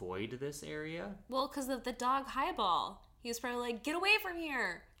to avoid this area. Well, because of the dog Highball. He was probably like, get away from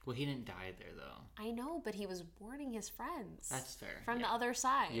here. Well, he didn't die there, though. I know, but he was warning his friends. That's fair. From the other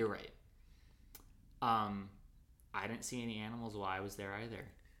side. You're right. I didn't see any animals while I was there either.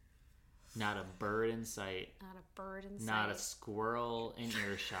 Not a bird in sight. Not a bird in sight. Not a squirrel in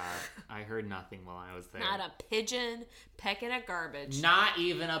earshot. I heard nothing while I was there. Not a pigeon pecking at garbage. Not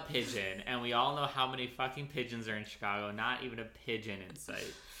even a pigeon. And we all know how many fucking pigeons are in Chicago. Not even a pigeon in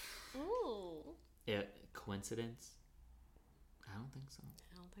sight. Ooh. Coincidence? I don't think so.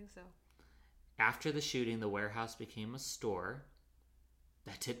 I don't think so. After the shooting, the warehouse became a store.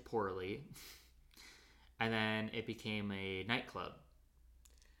 That did poorly. And then it became a nightclub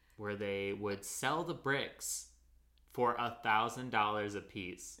where they would sell the bricks for $1,000 a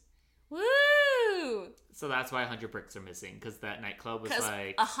piece. Woo! So that's why 100 bricks are missing, because that nightclub was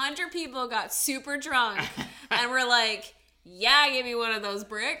like 100 people got super drunk and were like, "Yeah, give me one of those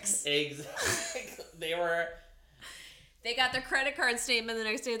bricks." Exactly. They got their credit card statement the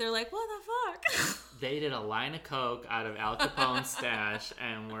next day. They're like, "What the fuck?" They did a line of coke out of Al Capone's stash,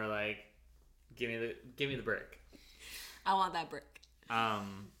 and were like, "Give me the brick." I want that brick.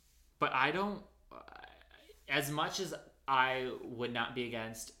 But I don't. As much as I would not be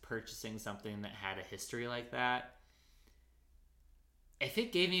against purchasing something that had a history like that, if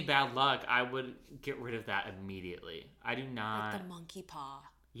it gave me bad luck, I would get rid of that immediately. I do not. Like the monkey paw.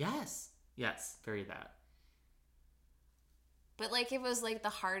 Yes, very that. But like, if it was like the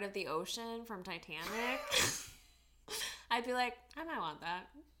heart of the ocean from Titanic, I'd be like, I might want that.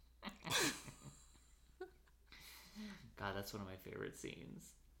 God, that's one of my favorite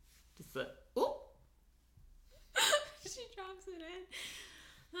scenes. Just the oh. She drops it in.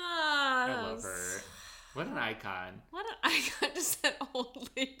 Oh, I love her. What an icon. What an icon. Just that old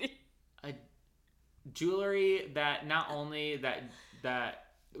lady. A jewelry that not only that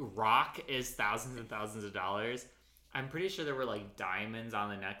rock is thousands and thousands of dollars. I'm pretty sure there were like diamonds on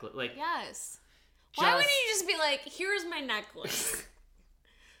the necklace. Like yes. Why wouldn't you just be like, here's my necklace?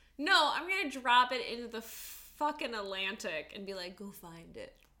 No, I'm gonna drop it into the fucking Atlantic and be like, go find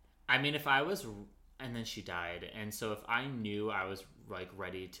it. I mean, if I was, and then she died, and so if I knew I was like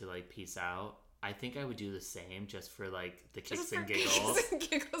ready to like peace out, I think I would do the same just for like the kicks and giggles. Kicks and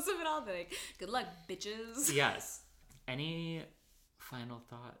giggles of it all. Like, good luck, bitches. Yes. Any final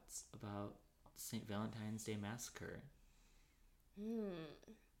thoughts about St. Valentine's Day Massacre?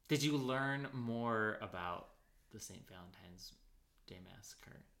 Did you learn more about the St. Valentine's Day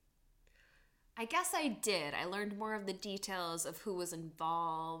Massacre? I guess I did. I learned more of the details of who was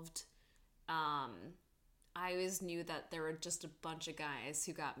involved. I always knew that there were just a bunch of guys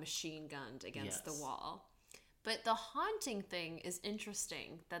who got machine gunned against the wall. But the haunting thing is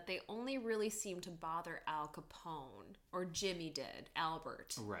interesting, that they only really seem to bother Al Capone, or Jimmy did,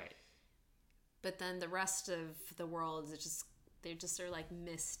 Albert. Right. But then the rest of the world, they just are like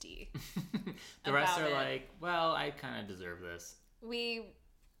misty. The rest are like, well, I kind of deserve this. We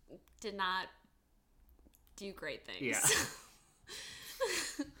did not do great things. Yeah.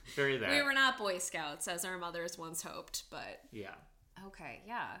 Very that. We were not Boy Scouts, as our mothers once hoped, but... Yeah. Okay,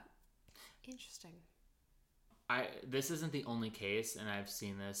 yeah. Interesting. This isn't the only case, and I've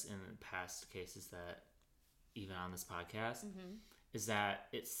seen this in past cases that, even on this podcast, is that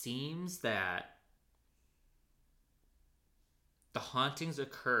it seems that the hauntings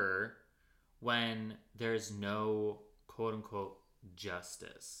occur when there's no quote-unquote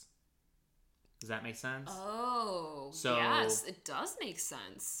justice. Does that make sense? Oh, so, yes, it does make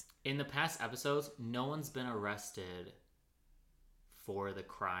sense. In the past episodes, no one's been arrested for the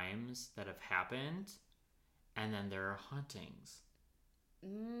crimes that have happened, and then there are hauntings.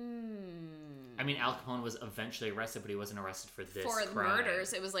 I mean, Al Capone was eventually arrested, but he wasn't arrested for this crime. For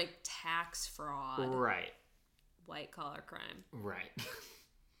murders, it was like tax fraud. Right. White collar crime. Right.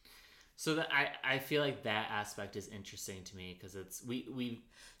 So that I feel like that aspect is interesting to me because it's we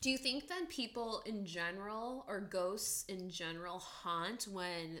Do you think then people in general or ghosts in general haunt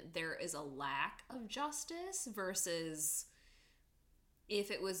when there is a lack of justice versus if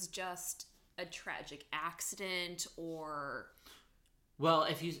it was just a tragic accident or well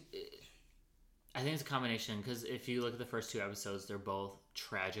if you I think it's a combination because if you look at the first 2 episodes, they're both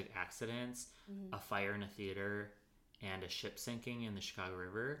tragic accidents, a fire in a theater and a ship sinking in the Chicago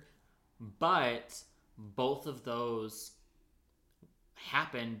River. But both of those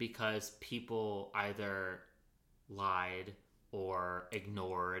happen because people either lied or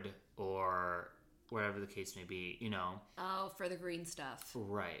ignored or whatever the case may be, you know. oh, for the green stuff.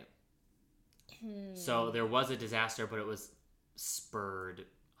 Right. So there was a disaster, but it was spurred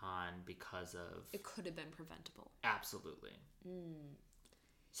on because of... It could have been preventable. Absolutely.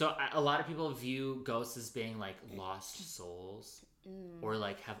 So a lot of people view ghosts as being like lost souls or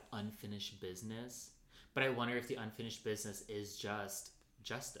like have unfinished business. But I wonder if the unfinished business is just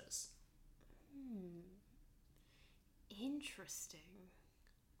justice. Interesting.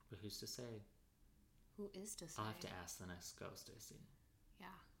 But who's to say? Who is to say? I'll have to ask the next ghost I see. Yeah.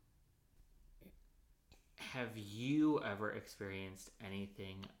 Have you ever experienced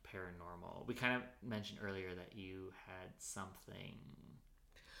anything paranormal? We kind of mentioned earlier that you had something.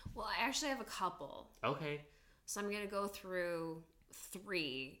 Well, I actually have a couple. Okay. So I'm going to go through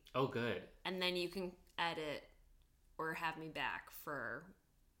 3. Oh, good. And then you can edit or have me back for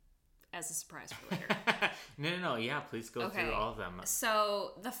as a surprise for later. No. Yeah, please go through all of them.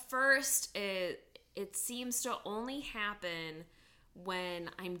 So the first is it seems to only happen when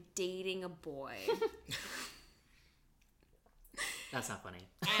I'm dating a boy. That's not funny.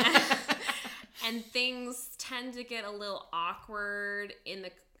 And things tend to get a little awkward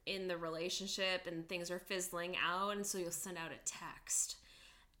in the relationship and things are fizzling out, and so you'll send out a text.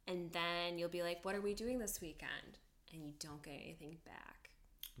 And then you'll be like, "What are we doing this weekend?" And you don't get anything back.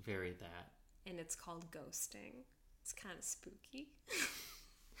 Very that. And it's called ghosting. It's kind of spooky.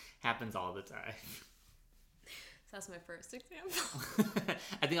 Happens all the time. So that's my first example.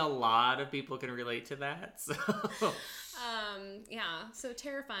 I think a lot of people can relate to that. So yeah, so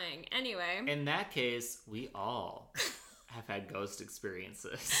terrifying. Anyway. In that case, we all have had ghost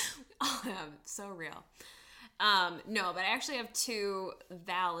experiences. Oh, yeah, so real. No, but I actually have 2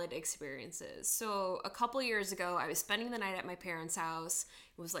 valid experiences. So a couple years ago, I was spending the night at my parents' house.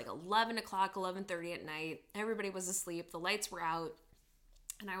 It was like 11 o'clock, 11:30 at night. Everybody was asleep. The lights were out.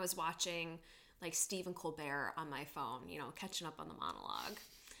 And I was watching like Stephen Colbert on my phone, you know, catching up on the monologue.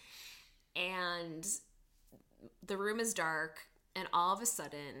 And the room is dark. And all of a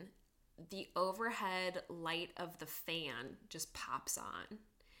sudden, the overhead light of the fan just pops on.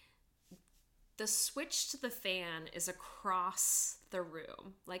 The switch to the fan is across the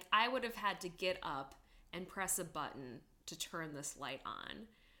room. Like, I would have had to get up and press a button to turn this light on.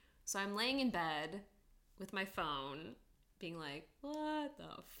 So I'm laying in bed with my phone, being like, what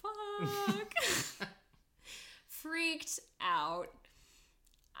the fuck? Freaked out.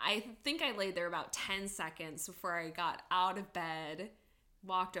 I think I laid there about 10 seconds before I got out of bed,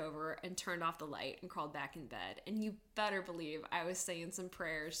 walked over and turned off the light and crawled back in bed. And you better believe I was saying some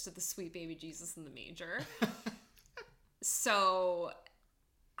prayers to the sweet baby Jesus in the manger. So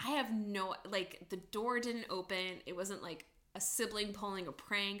I have no, like, the door didn't open. It wasn't like a sibling pulling a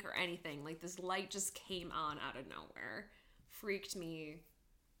prank or anything. Like, this light just came on out of nowhere. Freaked me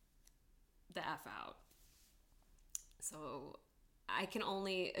the F out. So I can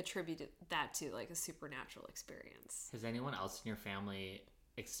only attribute that to like a supernatural experience. Has anyone else in your family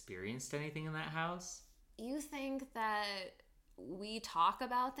experienced anything in that house? You think that we talk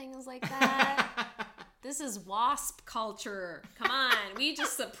about things like that? This is WASP culture. Come on. We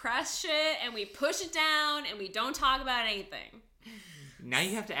just suppress shit and we push it down and we don't talk about anything. Now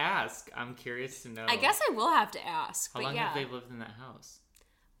you have to ask. I'm curious to know. I guess I will have to ask. How long have they lived in that house?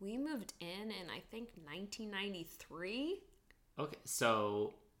 We moved in I think 1993. Okay,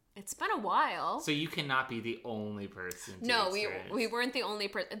 so it's been a while. So you cannot be the only person to No, experience. we weren't the only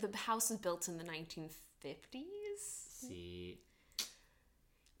person. The house was built in the 1950s. See.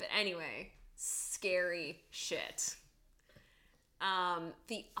 But anyway, scary shit.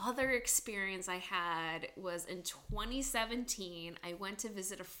 The other experience I had was in 2017. I went to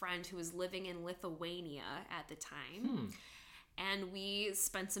visit a friend who was living in Lithuania at the time. And we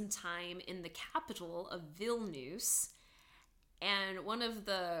spent some time in the capital of Vilnius. And one of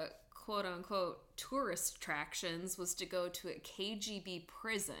the quote-unquote tourist attractions was to go to a KGB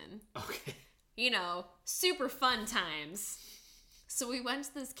prison. Okay. You know, super fun times. So we went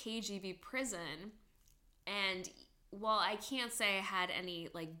to this KGB prison, and while I can't say I had any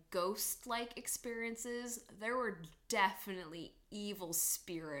like ghost-like experiences, there were definitely evil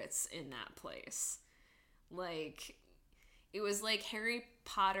spirits in that place. Like, it was like Harry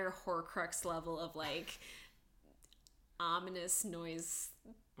Potter Horcrux level of like ominous noise.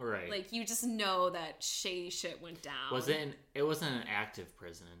 Right. Like, you just know that shady shit went down. It wasn't an active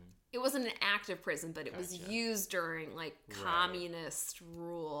prison. It wasn't an active prison, but it was Gotcha. used during like communist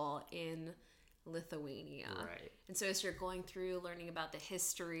rule in Lithuania. Right. And so as you're going through learning about the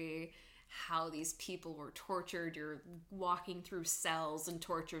history, how these people were tortured, you're walking through cells and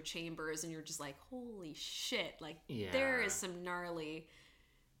torture chambers, and you're just like, holy shit, like there is some gnarly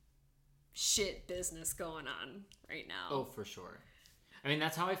shit business going on right now. Oh, for sure. I mean,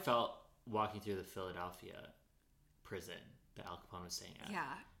 that's how I felt walking through the Philadelphia prison that Al Capone was staying at.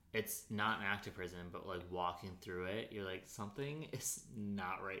 Yeah. It's not an active prison, but like walking through it, you're like, something is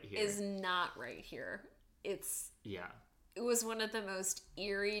not right here. Is not right here. It's... Yeah. It was one of the most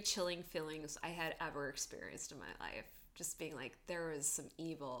eerie, chilling feelings I had ever experienced in my life. Just being like, there is some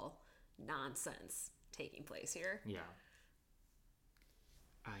evil nonsense taking place here. Yeah.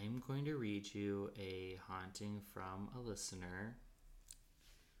 I'm going to read you a haunting from a listener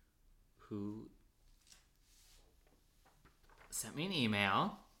who sent me an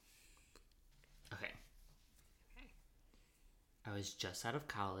email. Okay. I was just out of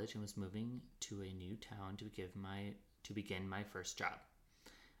college and was moving to a new town to begin my first job.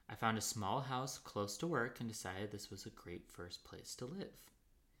 I found a small house close to work and decided this was a great first place to live.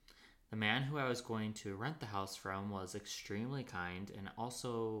 The man who I was going to rent the house from was extremely kind and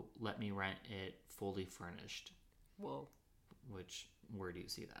also let me rent it fully furnished. Whoa. Which, where do you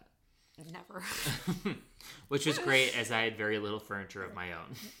see that? Never. Which was great as I had very little furniture of my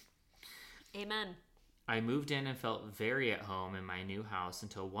own. Amen. I moved in and felt very at home in my new house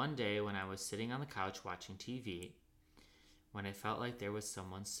until one day when I was sitting on the couch watching TV, when I felt like there was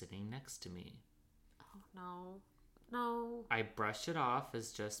someone sitting next to me. Oh, no. No. I brushed it off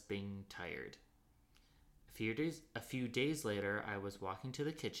as just being tired. A few days later, I was walking to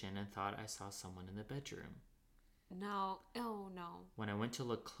the kitchen and thought I saw someone in the bedroom. No. Oh, no. When I went to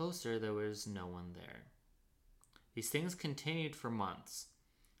look closer, there was no one there. These things continued for months.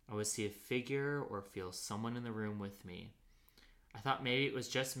 I would see a figure or feel someone in the room with me. I thought it was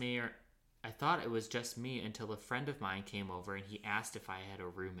just me until a friend of mine came over and he asked if I had a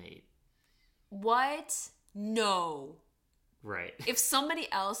roommate. What? No. Right. If somebody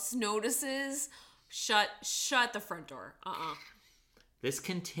else notices, shut the front door. This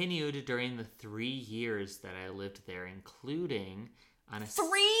continued during the 3 years that I lived there, including on a... 3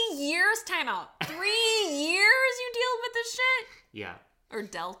 years? Time out. 3 years you deal with this shit? Yeah. Or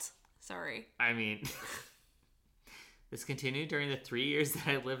dealt. Sorry. I mean... This continued during the 3 years that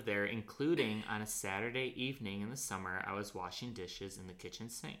I lived there, including on a Saturday evening in the summer, I was washing dishes in the kitchen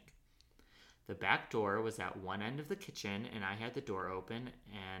sink. The back door was at one end of the kitchen, and I had the door open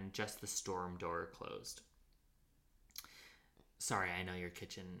and just the storm door closed. Sorry, I know your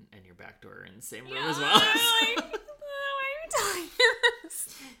kitchen and your back door are in the same room as well. Why are you telling me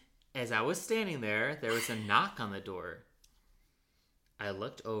this? As I was standing there, there was a knock on the door. I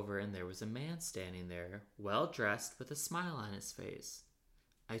looked over and there was a man standing there, well dressed with a smile on his face.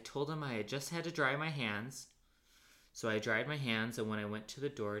 I told him I had just had to dry my hands. So I dried my hands, and when I went to the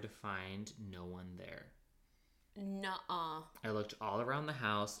door to find no one there. Nuh-uh. I looked all around the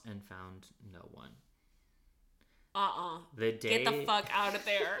house and found no one. Get the fuck out of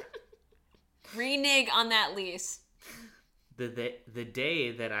there. Renege on that lease. The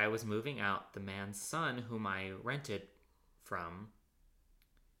day that I was moving out, the man's son, whom I rented from,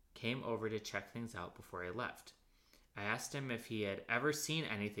 came over to check things out before I left. I asked him if he had ever seen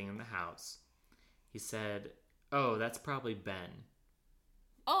anything in the house. He said, "Oh, that's probably Ben."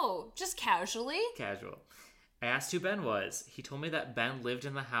 Oh, just casually? Casual. I asked who Ben was. He told me that Ben lived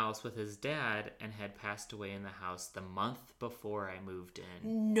in the house with his dad and had passed away in the house the month before I moved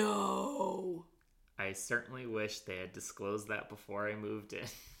in. No. I certainly wish they had disclosed that before I moved in.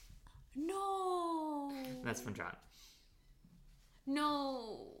 No. That's from John.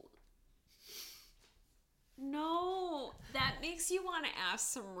 No. No. That makes you want to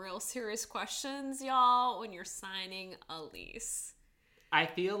ask some real serious questions, y'all, when you're signing a lease. I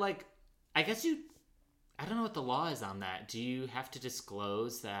feel like, I don't know what the law is on that. Do you have to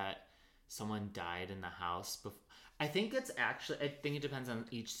disclose that someone died in the house before? I think it depends on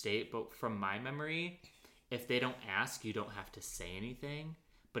each state, but from my memory, if they don't ask, you don't have to say anything.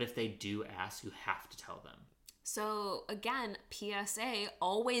 But if they do ask, you have to tell them. So, again, PSA,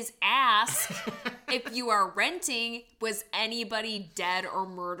 always ask if you are renting, was anybody dead or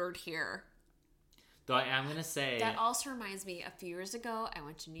murdered here? Though I'm going to say... That also reminds me, a few years ago, I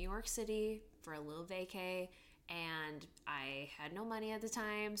went to New York City for a little vacay, and I had no money at the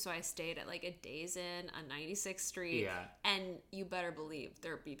time, so I stayed at like a Days Inn on 96th Street. Yeah. And you better believe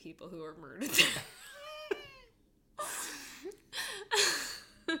there would be people who were murdered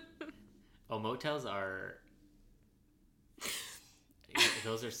there. Oh, motels are...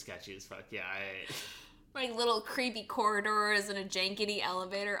 Those are sketchy as fuck. Yeah, Like little creepy corridors and a jankety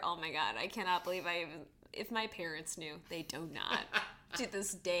elevator. Oh my god, I cannot believe if my parents knew, they do not to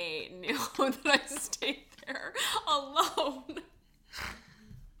this day know that I stayed there alone.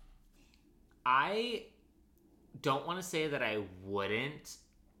 I don't want to say that I wouldn't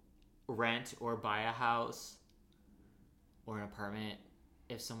rent or buy a house or an apartment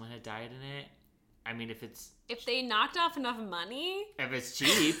if someone had died in it. I mean, if they knocked off enough money, if it's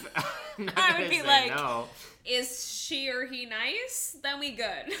cheap, I would be like, no. Is she or he nice? Then we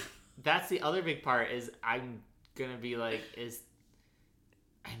good. That's the other big part is I'm gonna be like,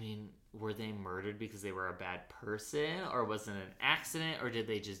 were they murdered because they were a bad person, or was it an accident, or did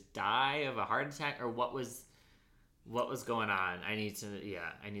they just die of a heart attack, or what was going on? I need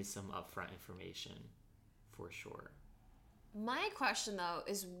some upfront information for sure. My question though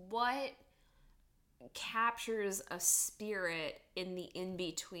is what captures a spirit in the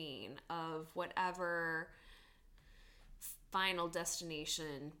in-between of whatever final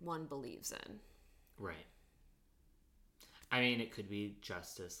destination one believes in. Right. I mean, it could be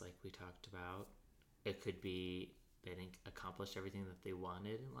justice like we talked about. It could be they didn't accomplish everything that they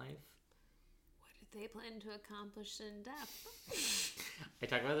wanted in life. What did they plan to accomplish in death? I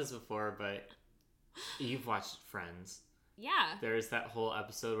talked about this before, but you've watched Friends. Yeah. There's that whole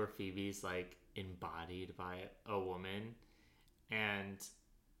episode where Phoebe's like embodied by a woman, and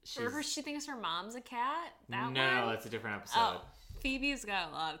she thinks her mom's a cat. No, that's a different episode. Oh, Phoebe's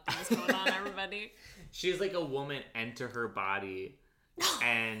got a lot of things going on. Everybody. She's like a woman enter her body,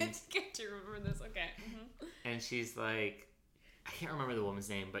 and I get to remember this. Okay. Mm-hmm. And she's like, I can't remember the woman's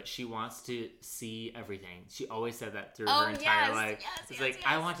name, but she wants to see everything. She always said that through her entire life. Yes,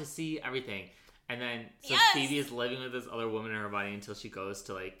 I want to see everything. And then, Phoebe is living with this other woman in her body until she goes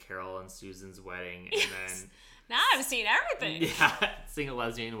to, like, Carol and Susan's wedding. And then... Now I've seen everything. Yeah, seeing a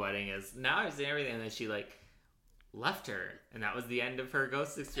lesbian wedding is, now I've seen everything. And then she, like, left her. And that was the end of her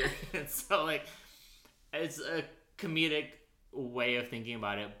ghost experience. So, like, it's a comedic way of thinking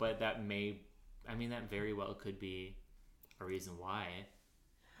about it. But that very well could be a reason why.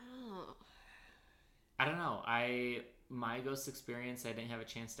 Oh. I don't know. My ghost experience, I didn't have a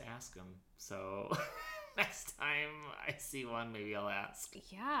chance to ask him. So next time I see one, maybe I'll ask.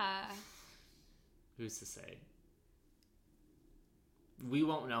 Yeah. Who's to say? We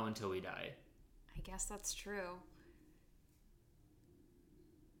won't know until we die. I guess that's true.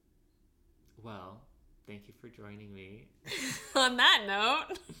 Well, thank you for joining me. On that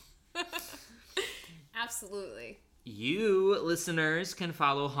note. Absolutely. You, listeners, can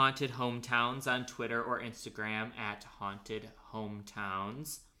follow Haunted Hometowns on Twitter or Instagram at Haunted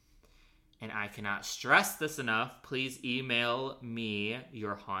Hometowns. And I cannot stress this enough. Please email me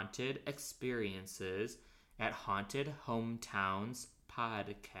your haunted experiences at Haunted Hometowns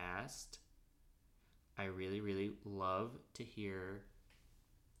Podcast. I really, really love to hear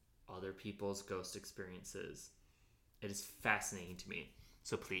other people's ghost experiences. It is fascinating to me.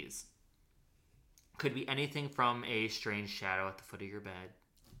 So please. Could be anything from a strange shadow at the foot of your bed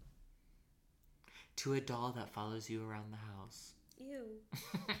to a doll that follows you around the house. Ew.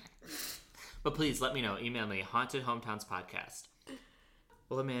 But please let me know. Email me, Haunted Hometowns Podcast.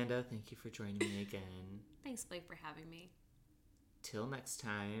 Well, Amanda, thank you for joining me again. Thanks, Blake, for having me. Till next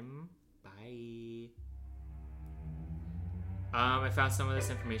time. Bye. I found some of this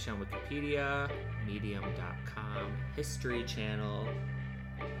information on Wikipedia, Medium.com, History Channel,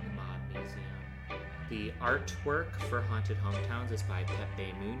 and the Mob Museum. The artwork for Haunted Hometowns is by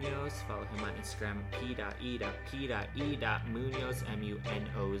Pepe Munoz. Follow him on Instagram, p.e.p.e.munoz,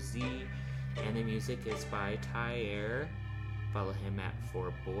 M-U-N-O-Z. And the music is by Tyre. Follow him at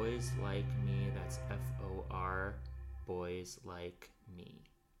For Boys Like Me. That's F-O-R, Boys Like Me.